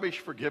is lavish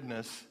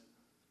forgiveness.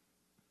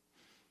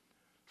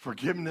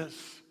 Forgiveness,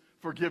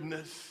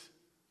 forgiveness.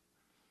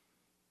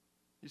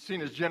 You've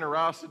seen his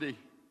generosity.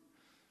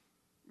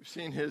 We've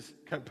seen his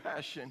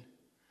compassion.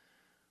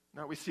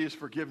 Now we see his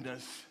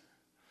forgiveness.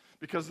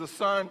 Because the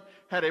Son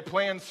had a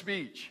planned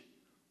speech.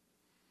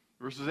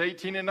 Verses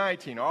 18 and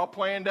 19, all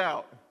planned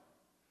out.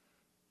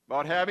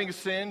 About having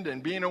sinned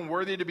and being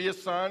unworthy to be a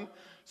son.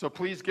 So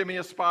please give me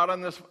a spot on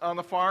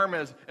the farm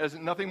as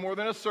nothing more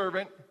than a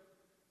servant.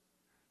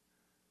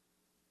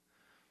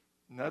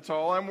 And that's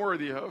all I'm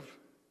worthy of.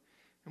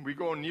 And we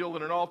go and kneel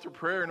in an altar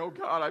prayer, and oh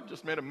God, I've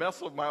just made a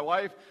mess of my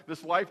life.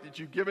 This life that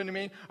you've given to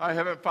me, I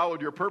haven't followed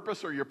your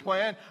purpose or your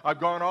plan. I've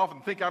gone off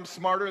and think I'm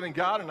smarter than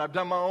God, and I've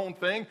done my own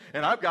thing,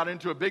 and I've got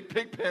into a big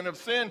pig pen of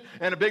sin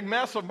and a big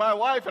mess of my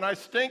life, and I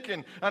stink,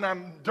 and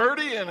I'm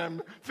dirty, and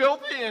I'm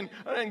filthy,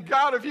 and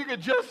God, if you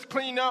could just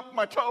clean up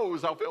my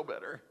toes, I'll feel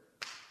better.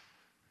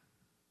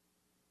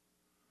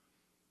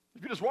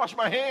 If you just wash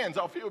my hands,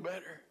 I'll feel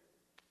better.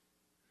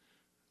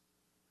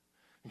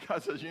 And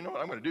God says, you know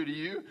what I'm going to do to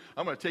you?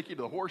 I'm going to take you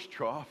to the horse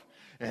trough,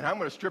 and I'm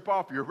going to strip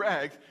off your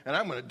rags, and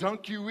I'm going to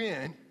dunk you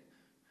in. And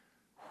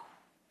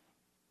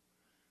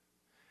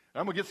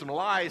I'm going to get some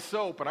lye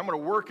soap, and I'm going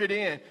to work it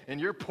in,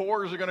 and your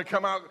pores are going to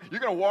come out. You're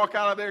going to walk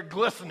out of there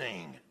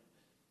glistening.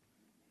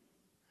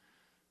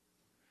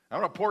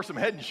 I'm going to pour some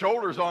Head and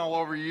Shoulders all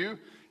over you.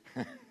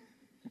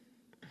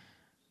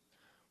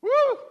 Woo!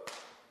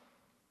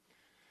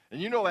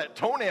 And you know that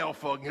toenail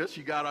fungus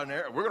you got on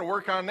there. We're going to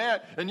work on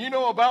that. And you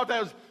know about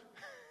those.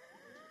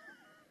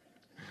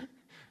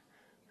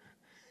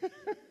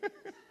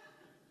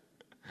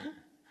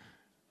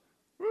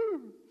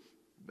 Woo.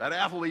 That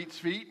athlete's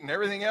feet and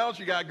everything else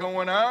you got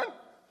going on.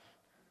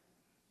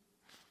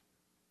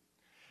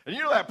 And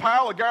you know that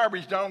pile of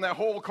garbage down in that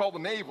hole called the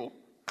navel.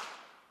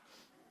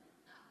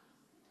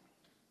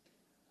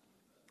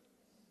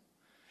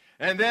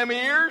 And them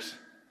ears,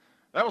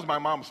 that was my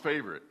mom's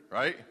favorite,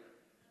 right?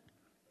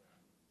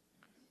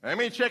 Let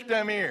me check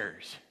them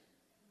ears.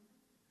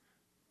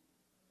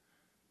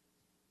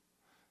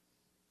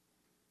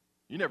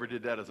 You never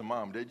did that as a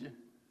mom, did you?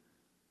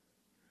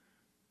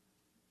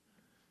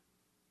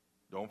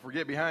 Don't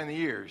forget behind the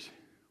ears.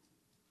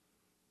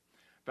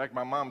 In fact,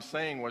 my mom's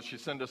saying was she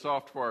sent us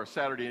off for our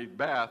Saturday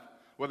bath,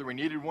 whether we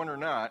needed one or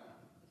not.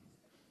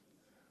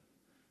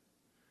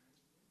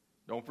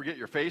 Don't forget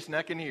your face,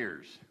 neck, and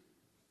ears.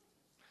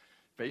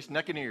 Face,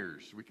 neck, and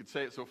ears. We could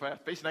say it so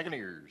fast. Face, neck, and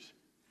ears.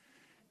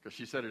 Because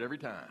she said it every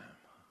time.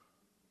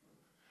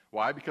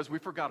 Why? Because we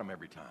forgot them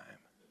every time.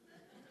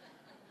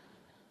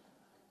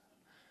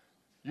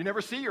 You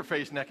never see your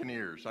face, neck, and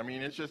ears. I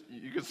mean, it's just,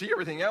 you can see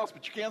everything else,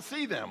 but you can't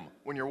see them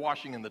when you're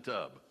washing in the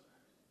tub.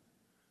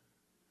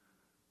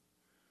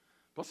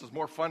 Plus, it's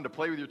more fun to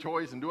play with your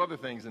toys and do other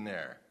things in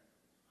there.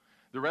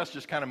 The rest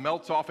just kind of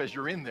melts off as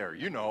you're in there,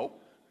 you know.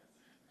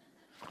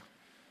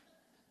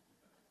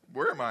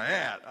 Where am I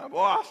at? I'm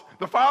lost.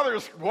 The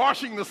father's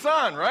washing the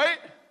son, right?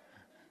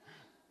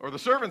 Or the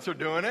servants are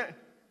doing it.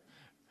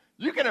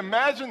 You can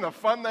imagine the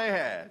fun they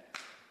had.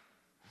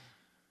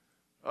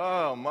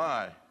 Oh,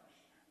 my.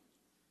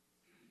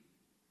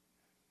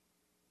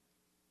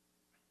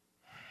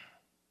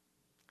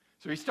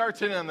 So he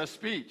starts in on the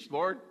speech.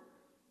 Lord,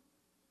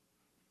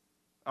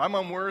 I'm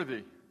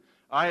unworthy.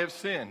 I have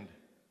sinned.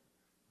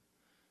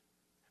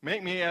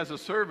 Make me as a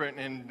servant.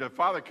 And the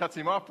father cuts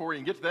him off before he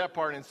can get to that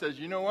part and says,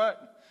 you know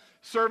what?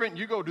 Servant,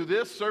 you go do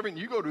this. Servant,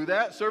 you go do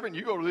that. Servant,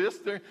 you go do this.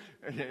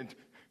 And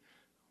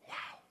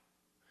wow.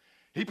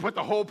 He put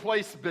the whole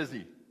place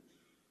busy.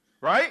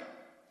 Right?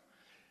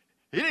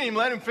 He didn't even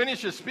let him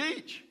finish his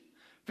speech.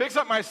 Fix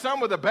up my son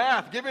with a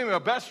bath. Give him a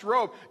best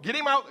robe. Get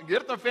him out,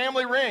 get the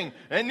family ring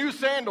and new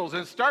sandals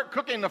and start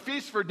cooking the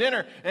feast for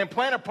dinner and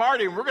plan a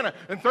party. And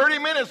in 30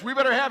 minutes, we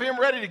better have him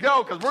ready to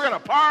go because we're going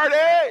to party.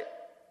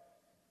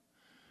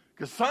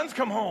 Because sons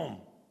come home.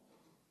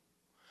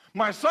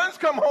 My son's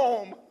come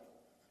home.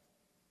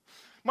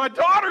 My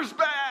daughter's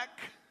back.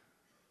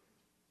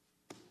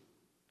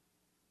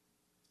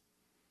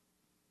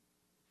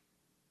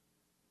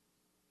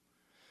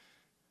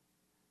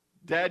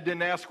 Dad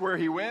didn't ask where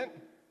he went,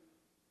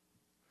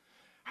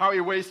 how he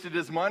wasted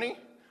his money,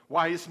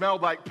 why he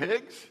smelled like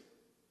pigs.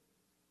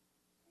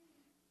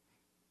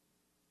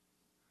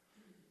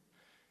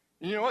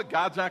 You know what?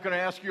 God's not going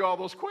to ask you all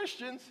those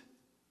questions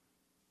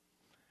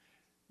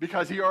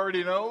because he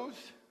already knows.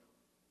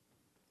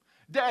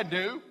 Dad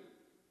knew.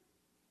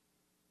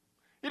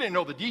 He didn't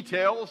know the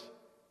details.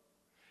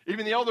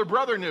 Even the elder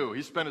brother knew.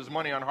 He spent his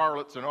money on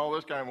harlots and all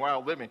this kind of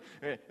wild living.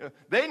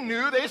 They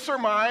knew. They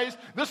surmised.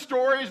 The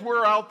stories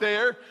were out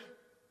there.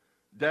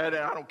 Dad,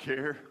 I don't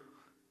care.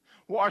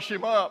 Wash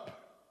him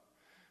up.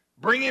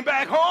 Bring him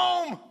back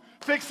home.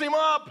 Fix him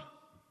up.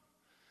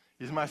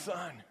 He's my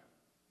son.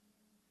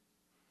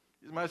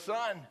 He's my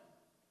son.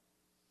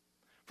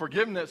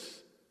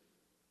 Forgiveness.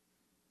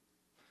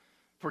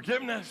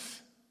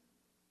 Forgiveness.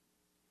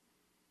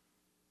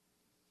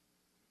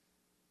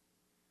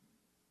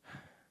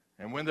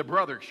 And when the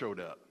brother showed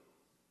up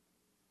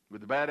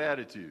with a bad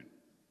attitude,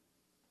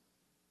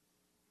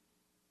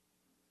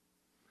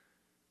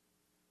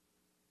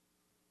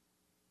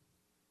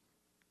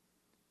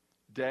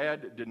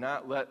 Dad did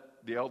not let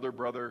the elder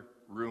brother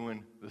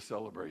ruin the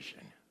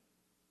celebration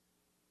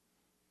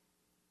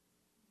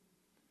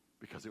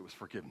because it was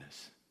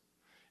forgiveness.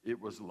 It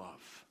was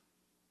love.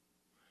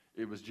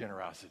 It was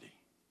generosity.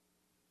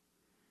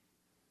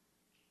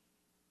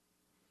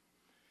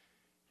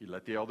 He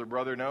let the elder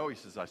brother know. He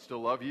says, I still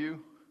love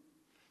you.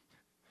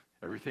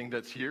 Everything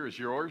that's here is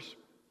yours.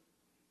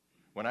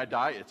 When I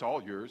die, it's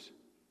all yours.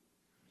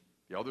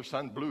 The elder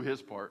son blew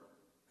his part.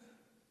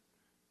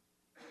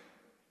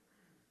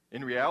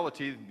 In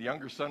reality, the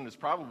younger son is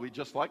probably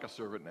just like a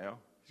servant now.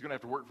 He's going to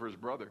have to work for his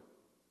brother.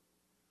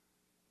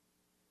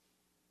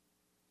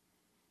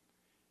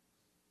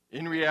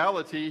 In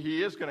reality,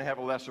 he is going to have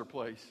a lesser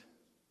place.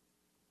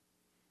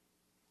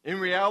 In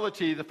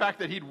reality, the fact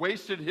that he'd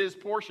wasted his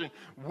portion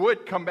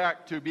would come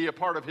back to be a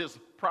part of his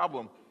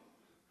problem.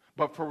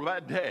 But for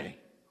that day,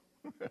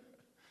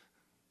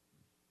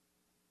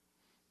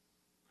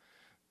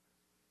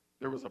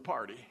 there was a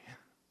party.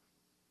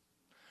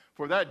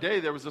 For that day,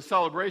 there was a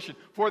celebration.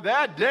 For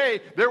that day,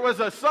 there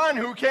was a son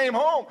who came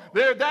home.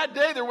 That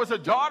day, there was a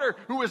daughter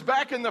who was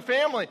back in the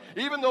family.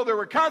 Even though there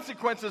were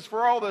consequences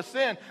for all the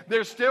sin,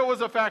 there still was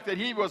a fact that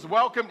he was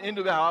welcomed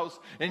into the house,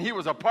 and he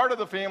was a part of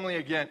the family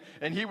again,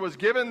 and he was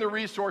given the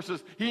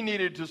resources he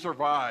needed to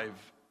survive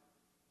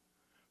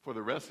for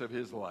the rest of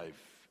his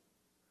life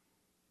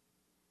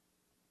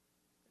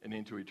and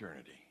into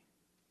eternity.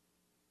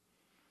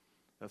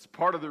 That's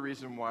part of the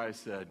reason why I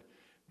said,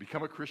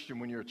 become a Christian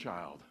when you're a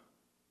child.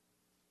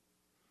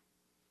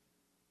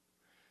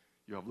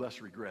 You have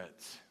less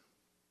regrets.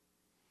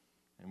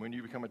 And when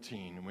you become a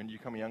teen and when you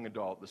become a young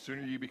adult, the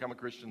sooner you become a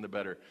Christian, the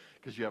better,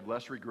 because you have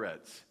less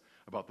regrets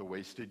about the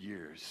wasted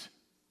years.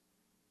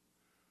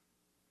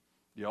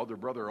 The elder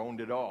brother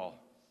owned it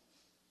all.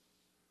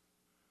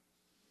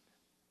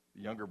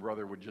 The younger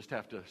brother would just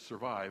have to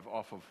survive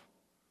off of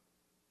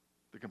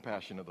the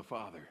compassion of the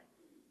father.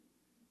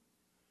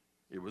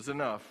 It was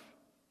enough.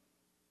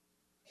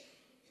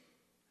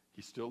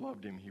 He still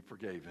loved him. He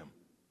forgave him.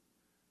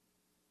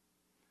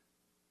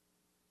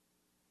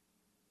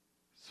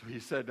 So he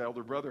said,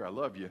 elder brother, I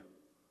love you.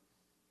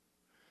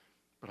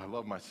 But I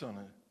love my son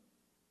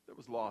that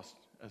was lost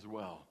as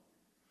well.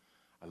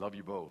 I love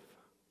you both.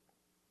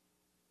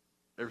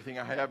 Everything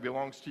I have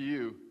belongs to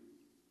you,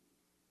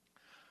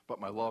 but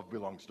my love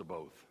belongs to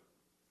both.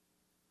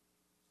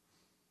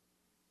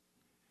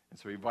 And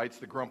so he invites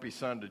the grumpy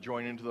son to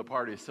join into the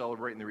party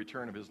celebrating the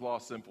return of his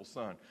lost, sinful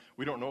son.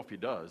 We don't know if he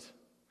does.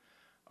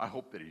 I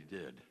hope that he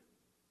did.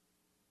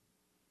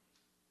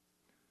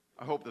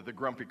 I hope that the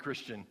grumpy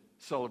Christian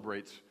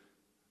celebrates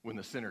when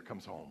the sinner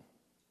comes home.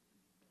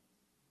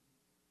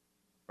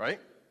 Right?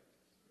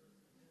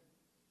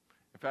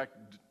 In fact,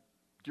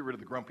 get rid of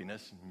the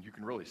grumpiness and you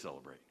can really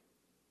celebrate.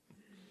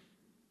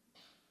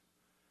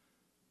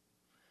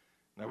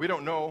 Now, we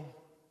don't know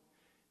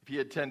if he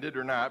attended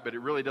or not, but it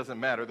really doesn't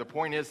matter. The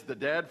point is, the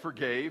dad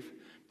forgave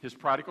his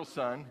prodigal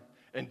son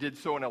and did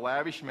so in a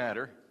lavish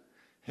manner.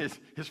 His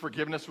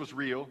forgiveness was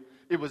real.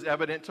 It was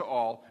evident to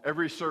all.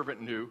 Every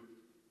servant knew.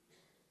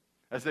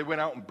 As they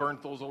went out and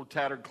burnt those old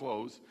tattered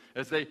clothes,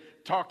 as they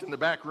talked in the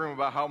back room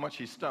about how much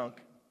he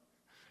stunk,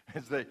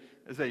 as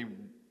they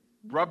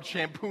rubbed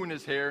shampoo in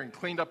his hair and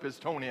cleaned up his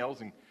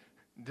toenails and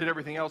did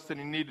everything else that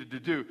he needed to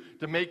do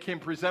to make him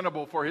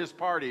presentable for his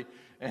party,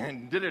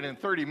 and did it in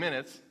 30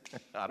 minutes.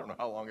 I don't know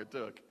how long it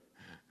took.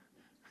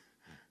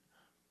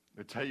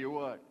 But tell you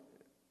what,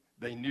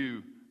 they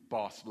knew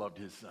boss loved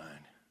his son.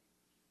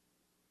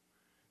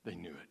 They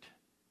knew it.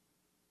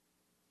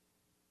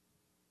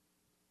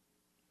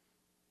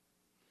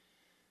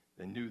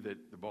 They knew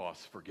that the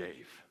boss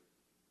forgave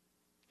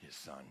his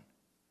son,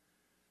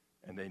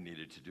 and they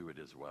needed to do it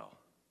as well.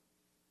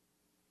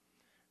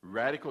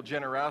 Radical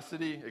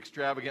generosity,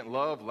 extravagant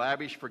love,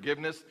 lavish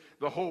forgiveness.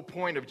 The whole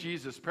point of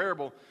Jesus'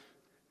 parable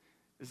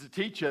is to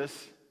teach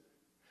us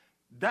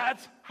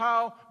that's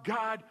how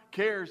God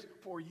cares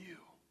for you.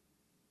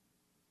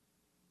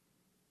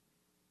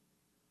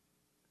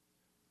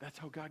 That's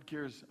how God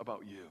cares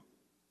about you.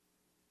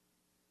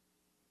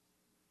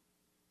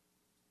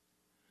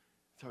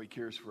 That's how he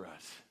cares for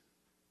us.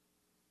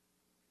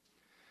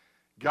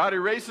 God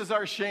erases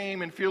our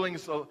shame and feeling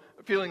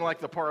like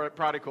the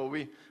prodigal.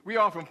 We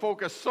often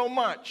focus so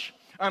much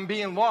on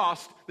being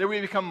lost that we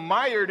become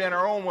mired in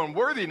our own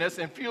unworthiness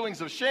and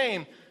feelings of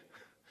shame.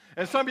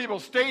 And some people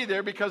stay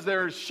there because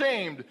they're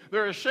ashamed.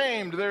 They're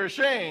ashamed. They're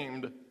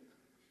ashamed.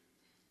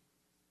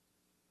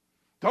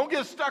 Don't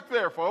get stuck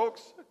there,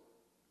 folks.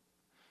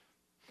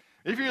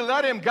 If you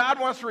let him, God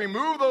wants to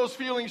remove those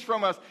feelings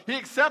from us. He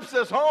accepts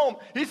us home.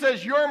 He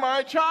says, "You're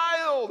my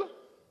child.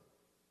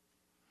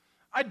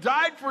 I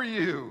died for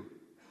you.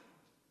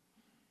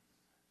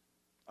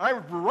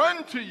 I've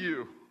run to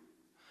you.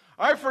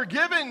 I've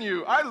forgiven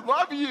you. I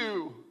love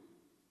you.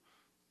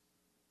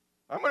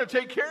 I'm going to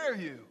take care of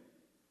you."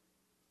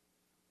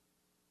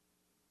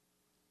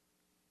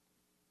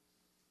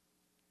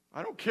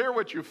 I don't care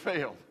what you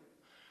failed.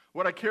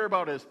 What I care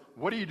about is,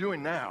 what are you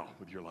doing now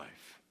with your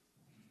life?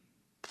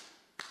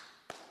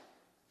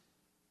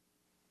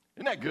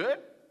 Isn't that good?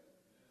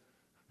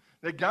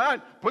 That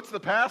God puts the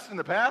past in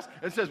the past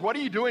and says, what are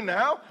you doing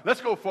now? Let's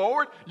go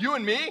forward. You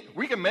and me,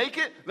 we can make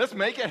it. Let's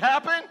make it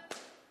happen.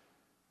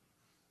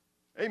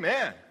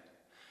 Amen.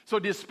 So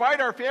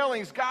despite our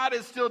failings, God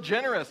is still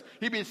generous.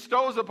 He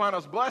bestows upon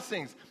us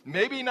blessings.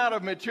 Maybe not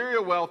of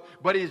material wealth,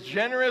 but he's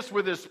generous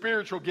with his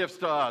spiritual gifts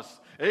to us.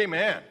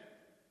 Amen.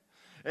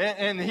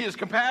 And he is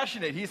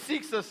compassionate. He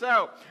seeks us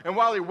out. And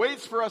while he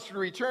waits for us to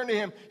return to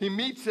him, he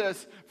meets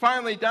us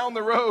finally down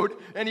the road,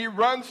 and he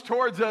runs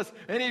towards us,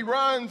 and he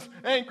runs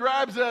and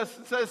grabs us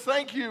and says,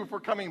 "Thank you for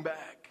coming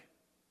back."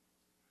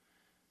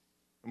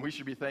 And we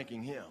should be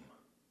thanking him.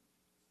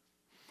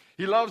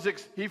 He loves,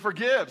 he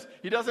forgives.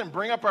 He doesn't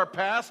bring up our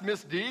past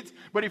misdeeds,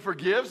 but he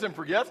forgives and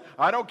forgets.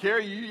 I don't care.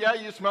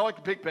 You smell like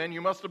a pig pen.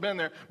 You must have been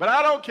there. But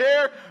I don't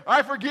care.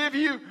 I forgive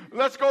you.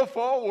 Let's go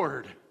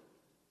forward.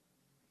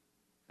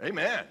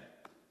 Amen.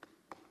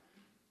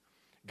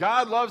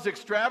 God loves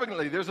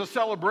extravagantly. There's a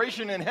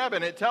celebration in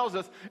heaven. It tells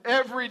us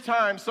every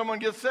time someone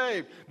gets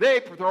saved, they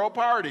throw a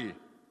party.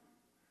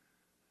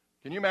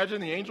 Can you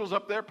imagine the angels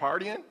up there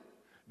partying,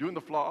 doing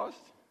the floss?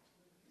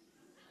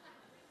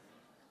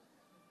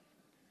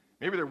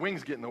 Maybe their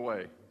wings get in the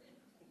way.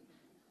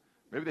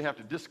 Maybe they have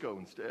to disco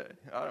instead.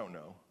 I don't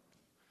know.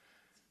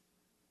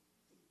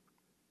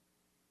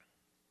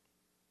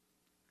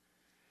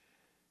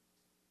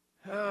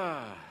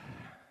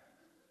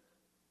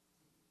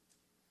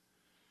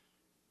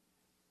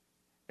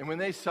 And when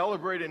they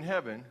celebrate in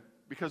heaven,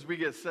 because we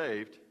get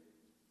saved,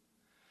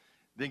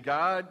 then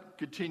God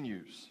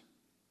continues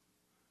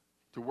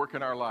to work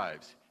in our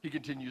lives. He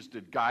continues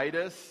to guide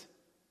us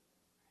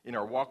in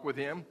our walk with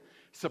him,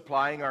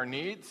 supplying our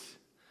needs,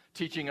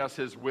 teaching us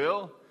his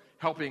will,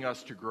 helping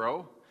us to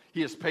grow.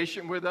 He is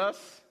patient with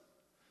us.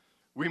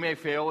 We may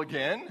fail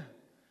again,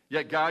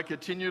 yet God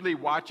continually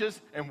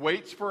watches and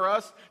waits for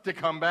us to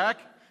come back.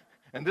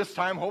 And this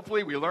time,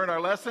 hopefully, we learn our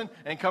lesson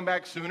and come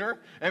back sooner.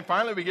 And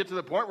finally, we get to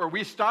the point where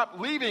we stop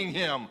leaving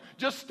him.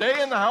 Just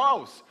stay in the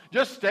house.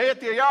 Just stay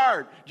at the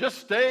yard. Just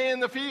stay in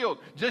the field.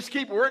 Just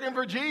keep working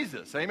for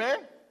Jesus. Amen?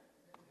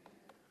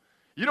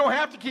 You don't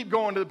have to keep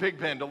going to the pig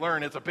pen to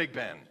learn it's a pig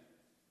pen.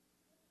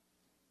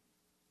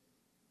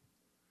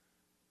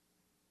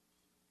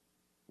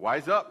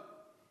 Wise up.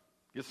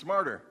 Get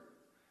smarter.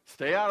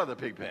 Stay out of the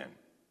pig pen.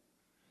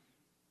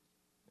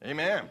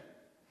 Amen.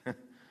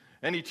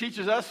 And he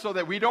teaches us so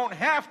that we don't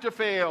have to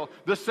fail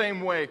the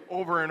same way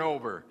over and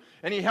over.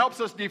 And he helps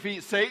us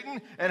defeat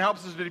Satan and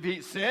helps us to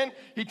defeat sin.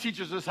 He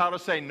teaches us how to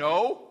say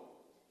no.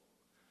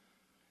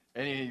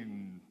 And he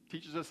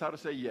teaches us how to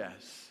say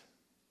yes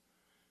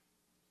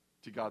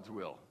to God's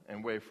will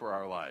and way for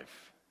our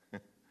life.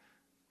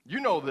 You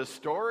know this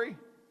story.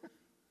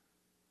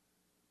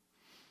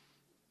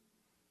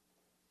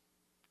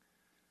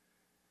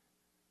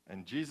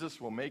 And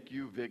Jesus will make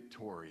you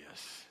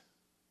victorious.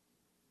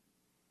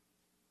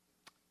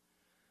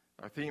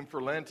 Our theme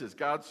for Lent is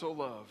God so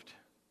loved.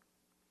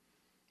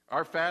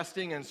 Our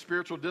fasting and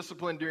spiritual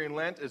discipline during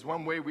Lent is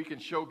one way we can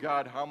show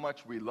God how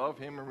much we love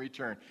him in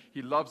return.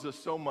 He loves us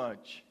so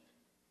much.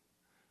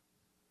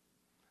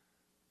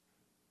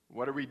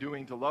 What are we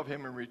doing to love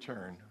him in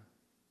return?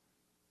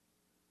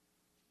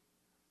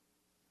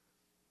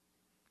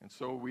 And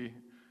so we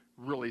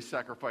really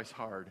sacrifice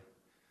hard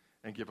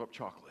and give up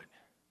chocolate.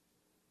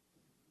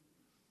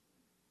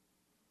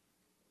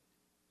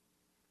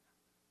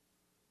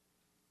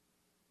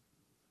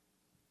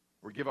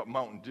 Or give up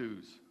Mountain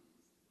Dews.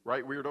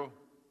 Right, weirdo?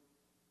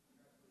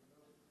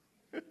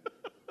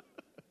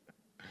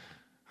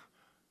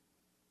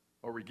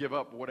 Or we give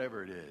up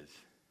whatever it is.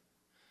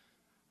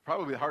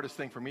 Probably the hardest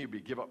thing for me would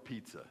be give up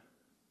pizza.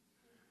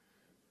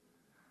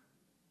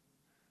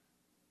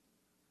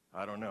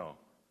 I don't know.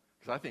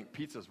 Because I think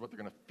pizza is what they're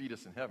going to feed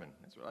us in heaven.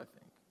 That's what I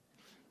think.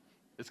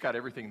 It's got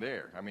everything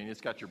there. I mean,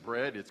 it's got your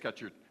bread, it's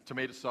got your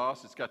tomato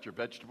sauce, it's got your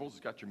vegetables,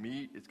 it's got your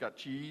meat, it's got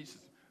cheese,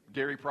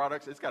 dairy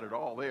products, it's got it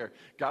all there.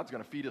 God's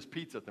going to feed us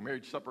pizza at the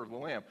marriage supper of the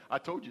Lamb. I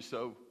told you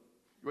so.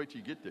 Wait till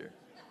you get there.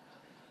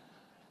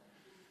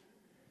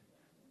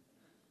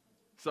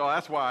 So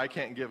that's why I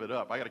can't give it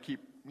up. I got to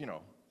keep,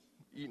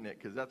 eating it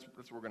because that's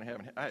what we're going to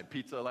have. I had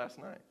pizza last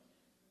night.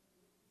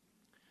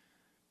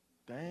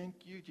 Thank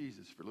you,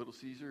 Jesus, for Little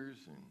Caesars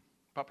and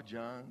Papa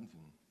John's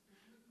and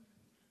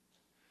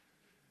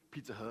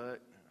Pizza Hut.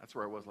 That's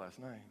where I was last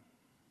night.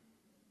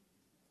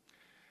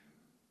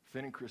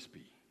 Thin and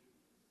crispy.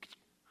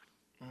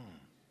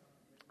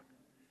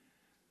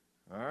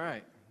 All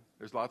right.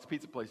 There's lots of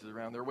pizza places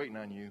around. They're waiting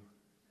on you.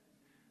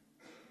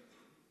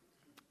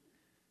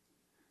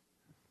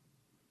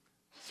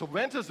 So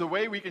Lent is the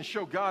way we can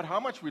show God how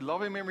much we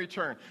love him in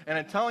return. And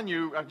I'm telling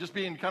you, I'm just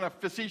being kind of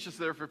facetious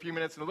there for a few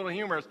minutes and a little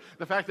humorous,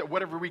 the fact that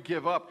whatever we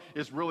give up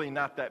is really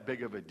not that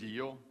big of a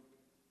deal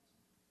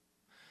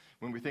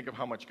when we think of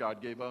how much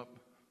God gave up.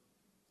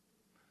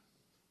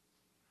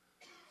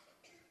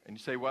 And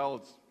you say, well,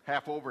 it's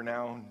half over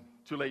now, and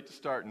too late to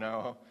start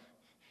now.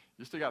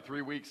 You still got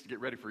 3 weeks to get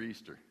ready for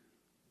Easter.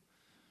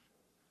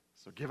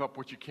 So give up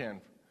what you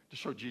can to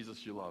show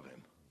Jesus you love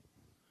him.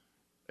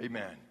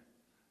 Amen.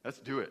 Let's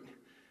do it.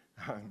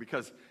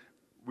 Because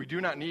we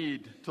do not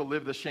need to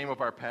live the shame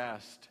of our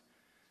past.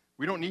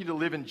 We don't need to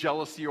live in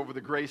jealousy over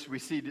the grace we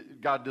see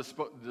God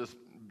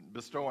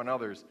bestow on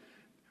others.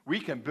 We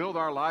can build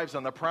our lives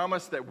on the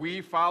promise that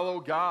we follow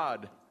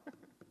God.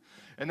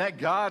 And that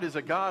God is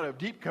a God of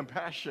deep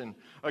compassion,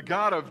 a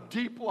God of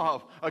deep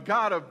love, a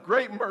God of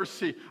great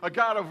mercy, a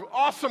God of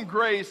awesome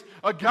grace,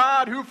 a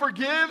God who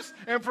forgives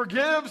and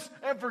forgives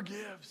and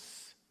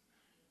forgives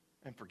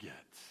and forgets.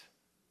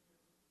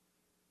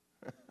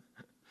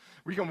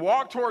 We can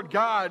walk toward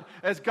God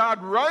as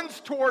God runs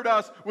toward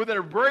us with an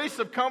embrace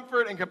of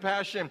comfort and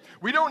compassion.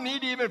 We don't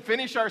need to even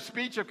finish our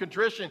speech of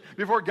contrition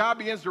before God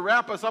begins to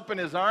wrap us up in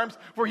his arms,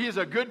 for he is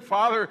a good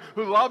father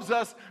who loves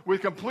us with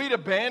complete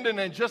abandon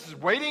and just is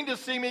waiting to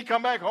see me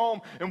come back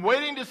home and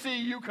waiting to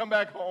see you come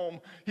back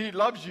home. He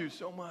loves you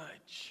so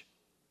much.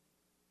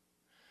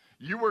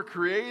 You were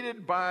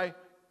created by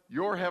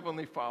your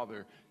heavenly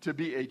Father to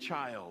be a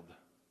child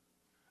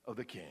of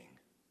the King.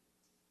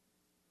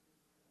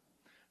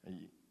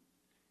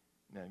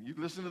 Now, you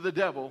listen to the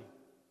devil,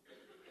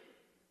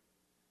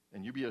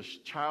 and you be a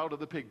child of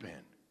the pig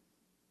pen.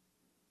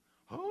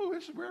 Oh,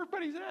 this is where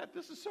everybody's at.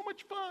 This is so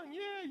much fun.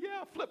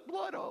 Yeah, flip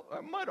mud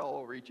all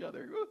over each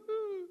other.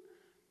 Woo-hoo.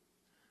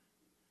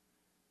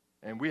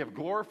 And we have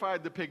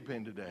glorified the pig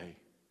pen today.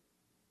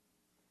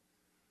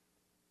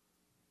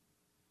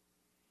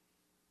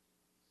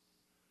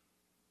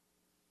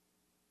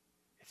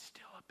 It's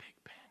still a pig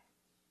pen.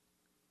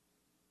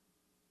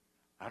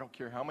 I don't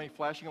care how many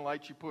flashing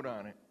lights you put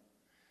on it.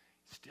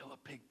 Still a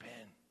pig pen.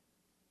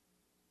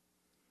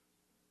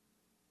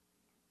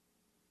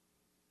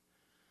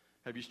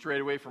 Have you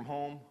strayed away from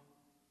home?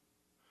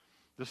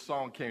 This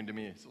song came to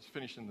me as I was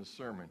finishing the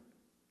sermon.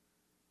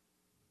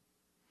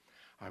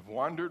 I've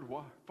wandered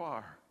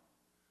far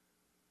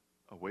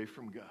away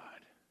from God.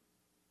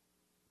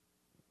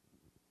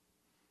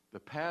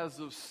 The paths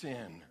of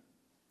sin,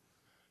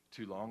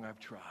 too long I've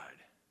tried.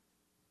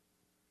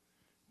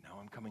 Now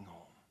I'm coming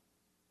home.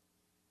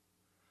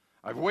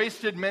 I've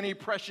wasted many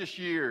precious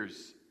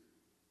years.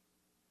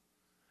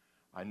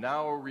 I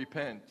now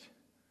repent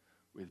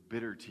with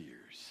bitter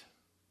tears.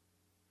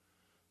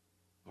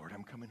 Lord,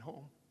 I'm coming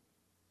home.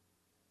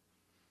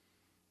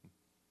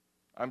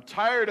 I'm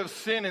tired of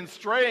sin and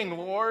straying,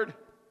 Lord.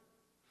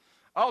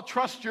 I'll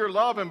trust your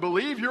love and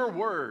believe your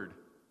word.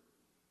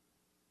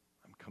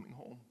 I'm coming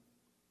home.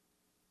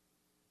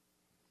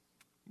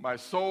 My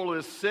soul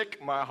is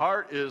sick, my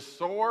heart is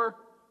sore.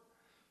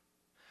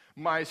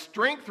 My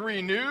strength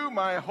renew,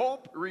 my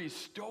hope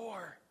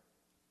restore.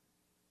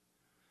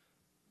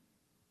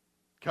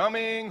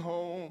 Coming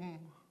home,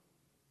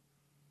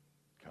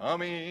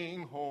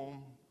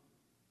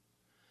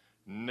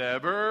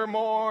 never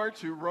more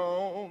to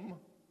roam.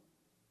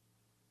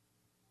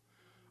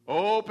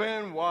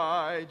 Open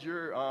wide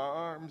your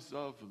arms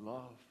of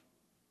love.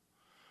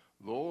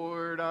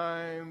 Lord,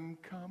 I'm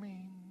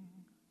coming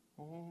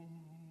home.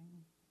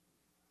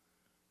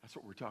 That's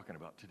what we're talking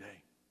about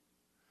today.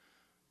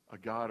 A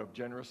God of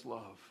generous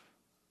love,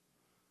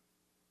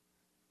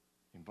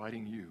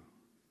 inviting you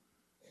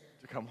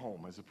to come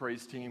home. As the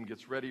praise team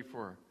gets ready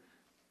for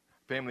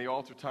family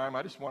altar time,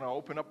 I just want to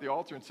open up the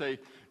altar and say,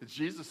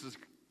 Jesus is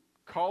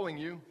calling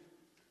you.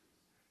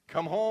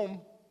 Come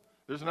home.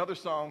 There's another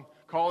song,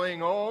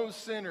 calling, oh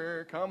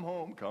sinner, come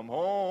home, come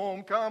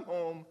home, come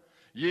home.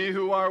 Ye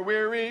who are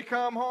weary,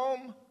 come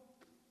home.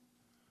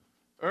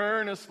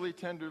 Earnestly,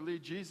 tenderly,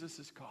 Jesus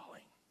is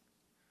calling.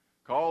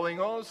 Calling,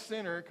 oh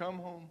sinner, come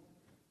home.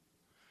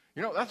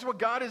 You know, that's what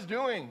God is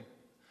doing.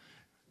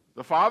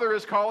 The Father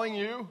is calling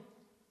you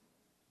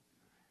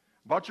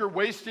about your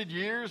wasted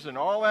years and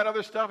all that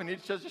other stuff, and He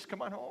says, just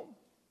come on home.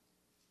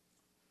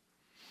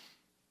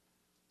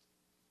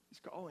 He's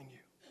calling you.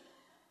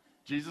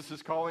 Jesus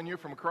is calling you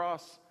from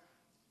across,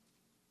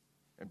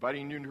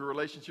 inviting you into a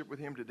relationship with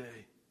Him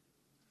today.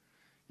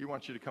 He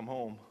wants you to come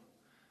home.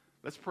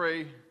 Let's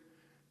pray.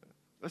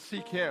 Let's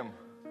seek Him.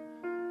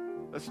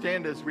 Let's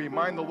stand as we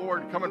remind the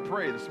Lord. Come and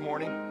pray this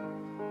morning.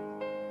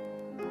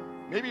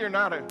 Maybe you're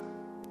not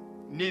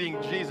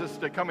needing Jesus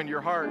to come into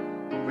your heart,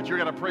 but you're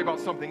going to pray about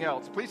something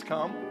else. Please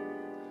come.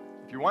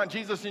 If you want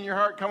Jesus in your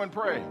heart, come and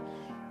pray.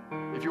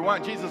 If you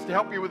want Jesus to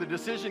help you with a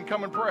decision,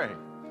 come and pray.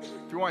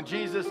 If you want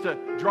Jesus to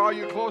draw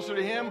you closer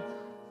to Him,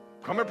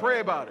 come and pray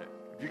about it.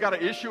 If you got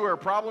an issue or a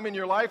problem in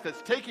your life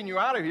that's taking you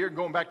out of here and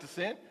going back to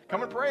sin,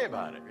 come and pray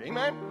about it.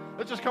 Amen?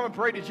 Let's just come and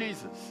pray to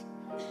Jesus.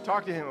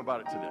 Talk to Him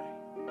about it today.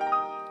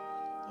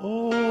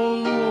 Oh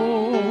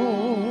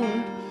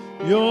Lord,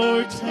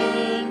 your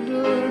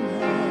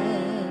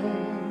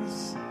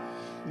tenderness,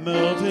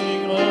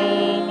 melting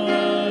all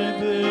my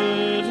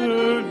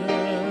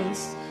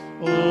bitterness.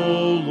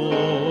 Oh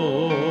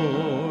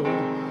Lord,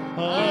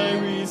 I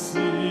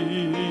receive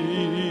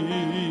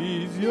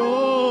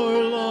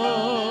your love.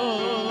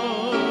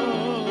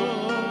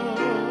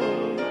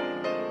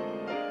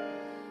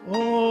 Oh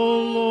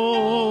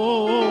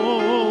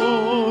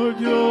Lord,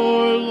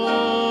 your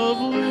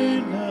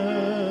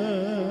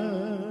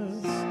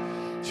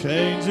loveliness,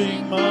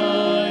 changing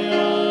my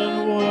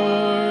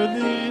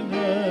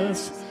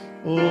unworthiness.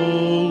 Oh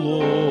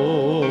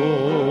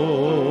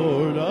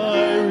Lord,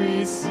 I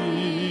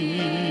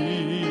receive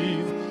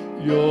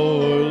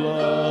your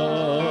love.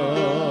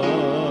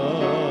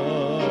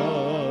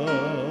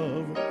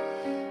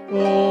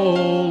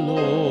 Oh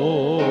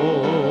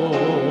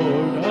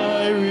Lord,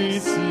 I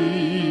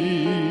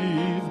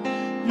receive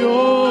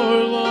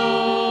your love.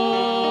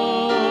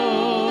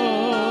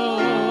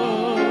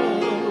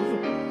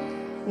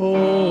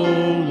 Oh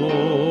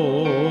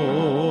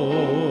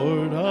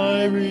Lord,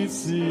 I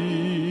receive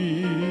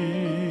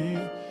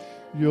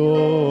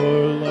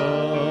your love.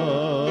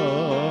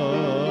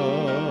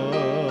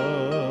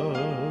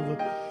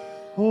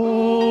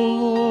 Oh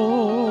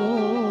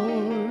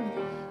Lord,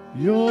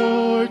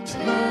 your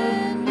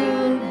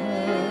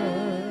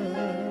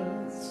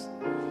tenderness,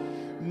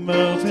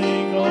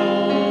 melting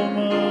all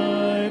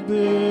my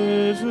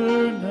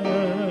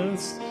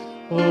bitterness.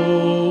 Oh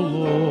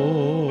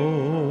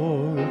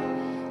Lord,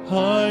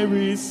 I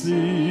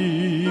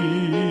receive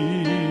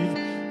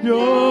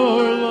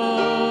your love.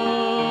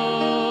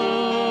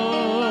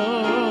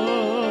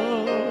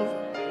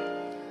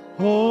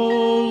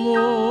 Oh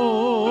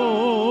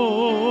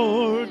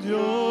Lord,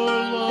 your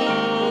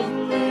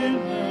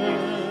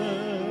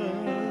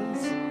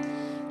loveliness,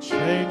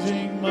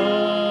 changing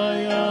my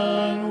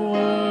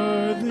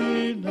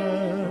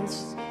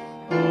unworthiness.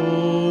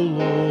 Oh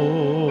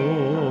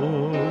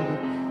Lord,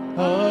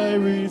 I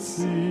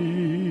receive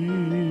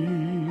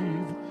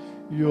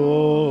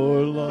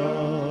your love.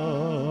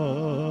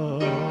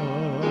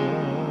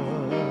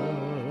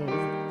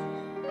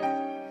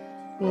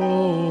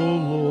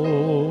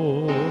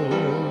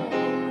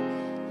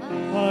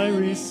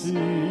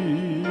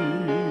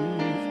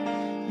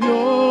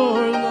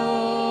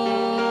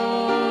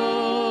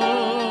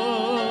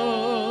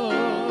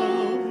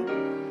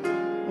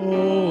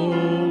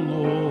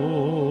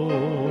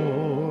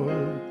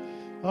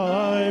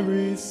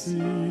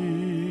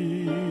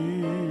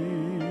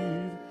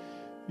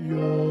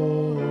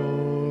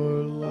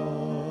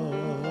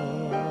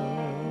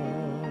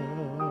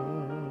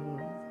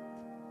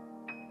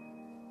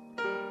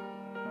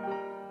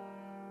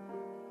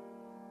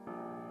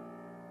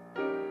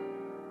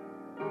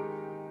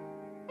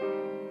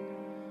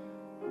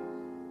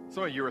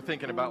 Some of you are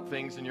thinking about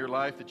things in your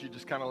life that you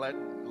just kind of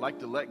like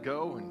to let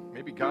go, and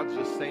maybe God's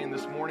just saying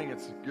this morning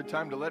it's a good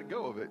time to let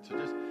go of it. So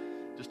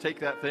just take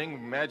that thing,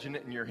 imagine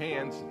it in your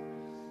hands,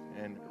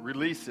 and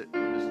release it.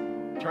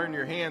 Just turn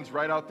your hands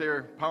right out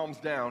there, palms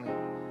down,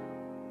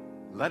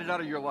 and let it out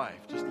of your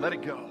life. Just let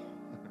it go.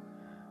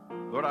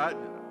 Lord, I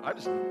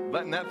just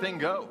letting that thing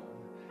go.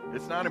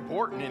 It's not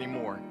important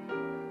anymore.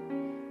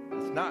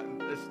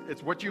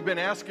 It's what you've been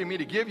asking me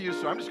to give you,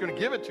 so I'm just going to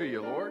give it to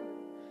you, Lord.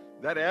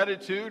 That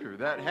attitude or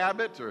that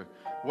habit or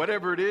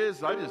whatever it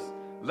is, I just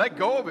let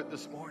go of it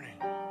this morning.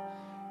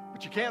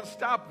 But you can't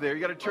stop there.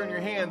 You got to turn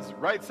your hands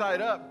right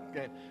side up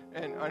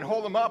and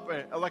hold them up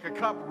like a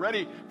cup,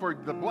 ready for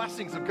the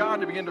blessings of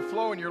God to begin to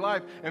flow in your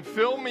life. And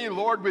fill me,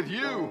 Lord, with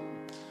you.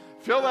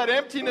 Fill that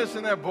emptiness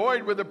and that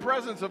void with the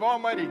presence of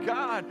Almighty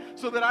God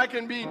so that I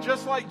can be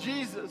just like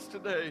Jesus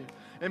today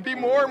and be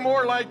more and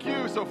more like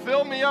you. So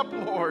fill me up,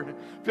 Lord.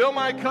 Fill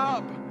my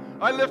cup.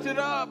 I lift it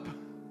up.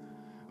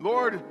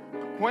 Lord,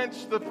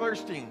 quench the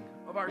thirsting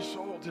of our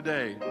soul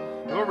today.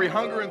 Lord, we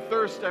hunger and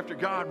thirst after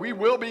God. We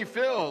will be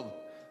filled.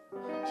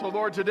 So,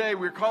 Lord, today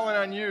we're calling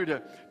on you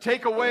to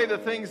take away the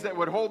things that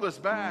would hold us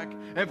back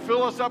and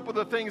fill us up with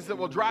the things that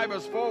will drive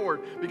us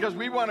forward, because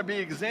we want to be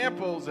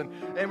examples and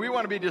we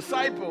want to be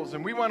disciples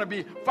and we want to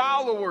be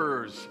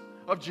followers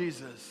of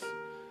Jesus.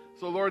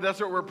 So, Lord, that's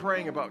what we're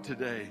praying about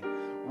today.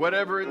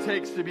 Whatever it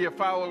takes to be a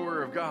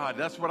follower of God,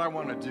 that's what I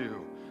want to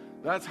do.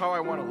 That's how I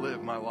want to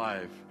live my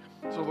life.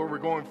 So, Lord, we're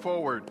going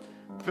forward,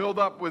 filled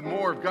up with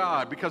more of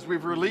God, because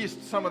we've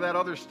released some of that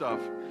other stuff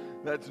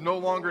that's no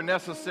longer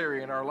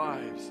necessary in our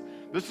lives.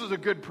 This is a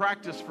good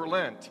practice for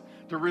Lent,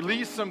 to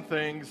release some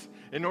things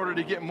in order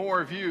to get more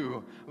of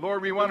you.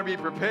 Lord, we want to be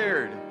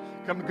prepared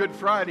come Good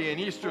Friday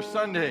and Easter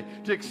Sunday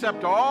to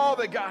accept all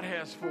that God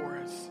has for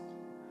us.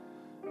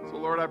 So,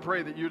 Lord, I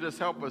pray that you just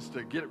help us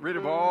to get rid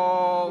of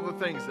all the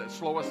things that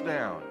slow us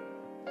down.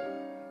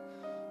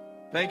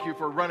 Thank you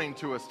for running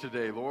to us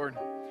today, Lord.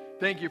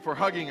 Thank you for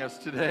hugging us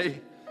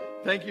today.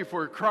 Thank you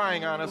for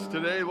crying on us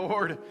today,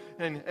 Lord.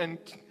 And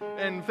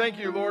thank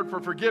you, Lord, for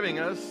forgiving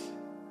us.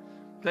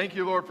 Thank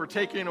you, Lord, for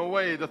taking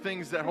away the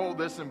things that hold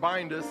us and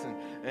bind us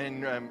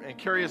and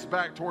carry us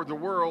back toward the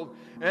world.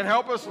 And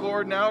help us,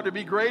 Lord, now to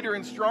be greater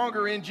and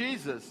stronger in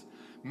Jesus.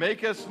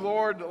 Make us,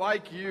 Lord,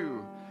 like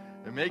you.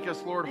 And make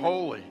us, Lord,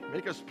 holy.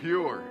 Make us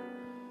pure.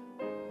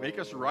 Make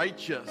us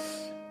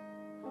righteous.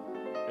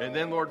 And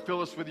then, Lord,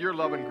 fill us with your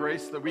love and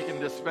grace so that we can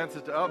dispense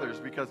it to others,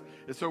 because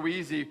it's so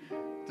easy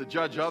to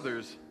judge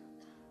others.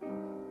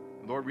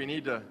 Lord, we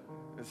need to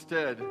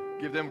instead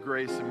give them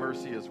grace and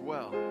mercy as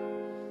well.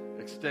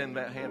 Extend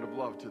that hand of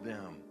love to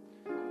them.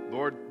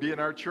 Lord, be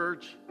in our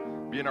church,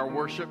 be in our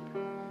worship,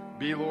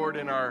 be, Lord,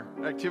 in our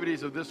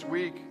activities of this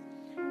week,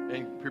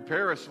 and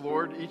prepare us,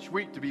 Lord, each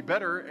week to be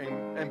better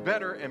and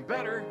better and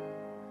better,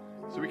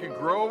 so we can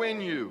grow in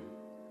you,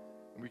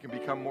 and we can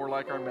become more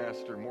like our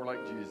Master, more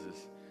like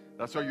Jesus.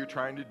 That's what you're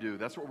trying to do.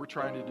 That's what we're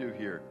trying to do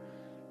here.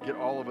 Get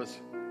all of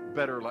us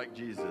better like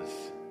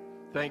Jesus.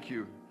 Thank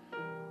you.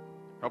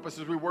 Help us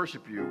as we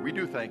worship you. We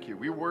do thank you.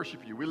 We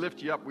worship you. We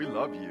lift you up. We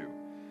love you.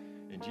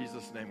 In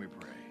Jesus' name we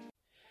pray.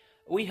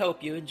 We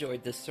hope you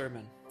enjoyed this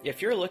sermon.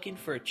 If you're looking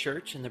for a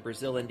church in the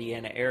Brazil,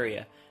 Indiana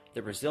area,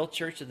 the Brazil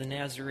Church of the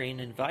Nazarene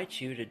invites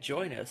you to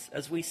join us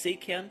as we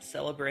seek Him,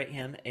 celebrate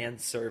Him,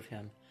 and serve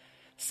Him.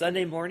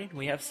 Sunday morning,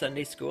 we have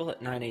Sunday school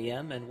at 9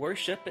 a.m. and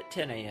worship at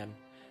 10 a.m.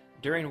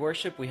 During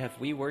worship, we have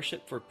We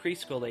Worship for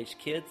preschool-age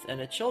kids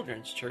and a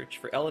children's church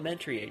for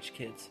elementary-age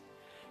kids.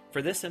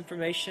 For this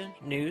information,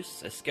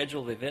 news, a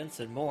schedule of events,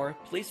 and more,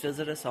 please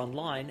visit us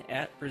online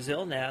at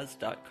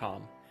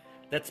brazilnaz.com.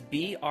 That's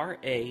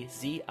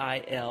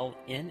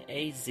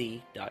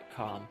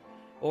BRAZILNAZ.com.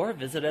 Or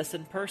visit us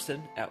in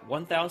person at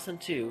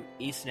 1002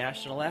 East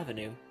National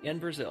Avenue in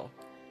Brazil.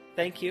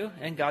 Thank you,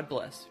 and God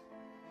bless.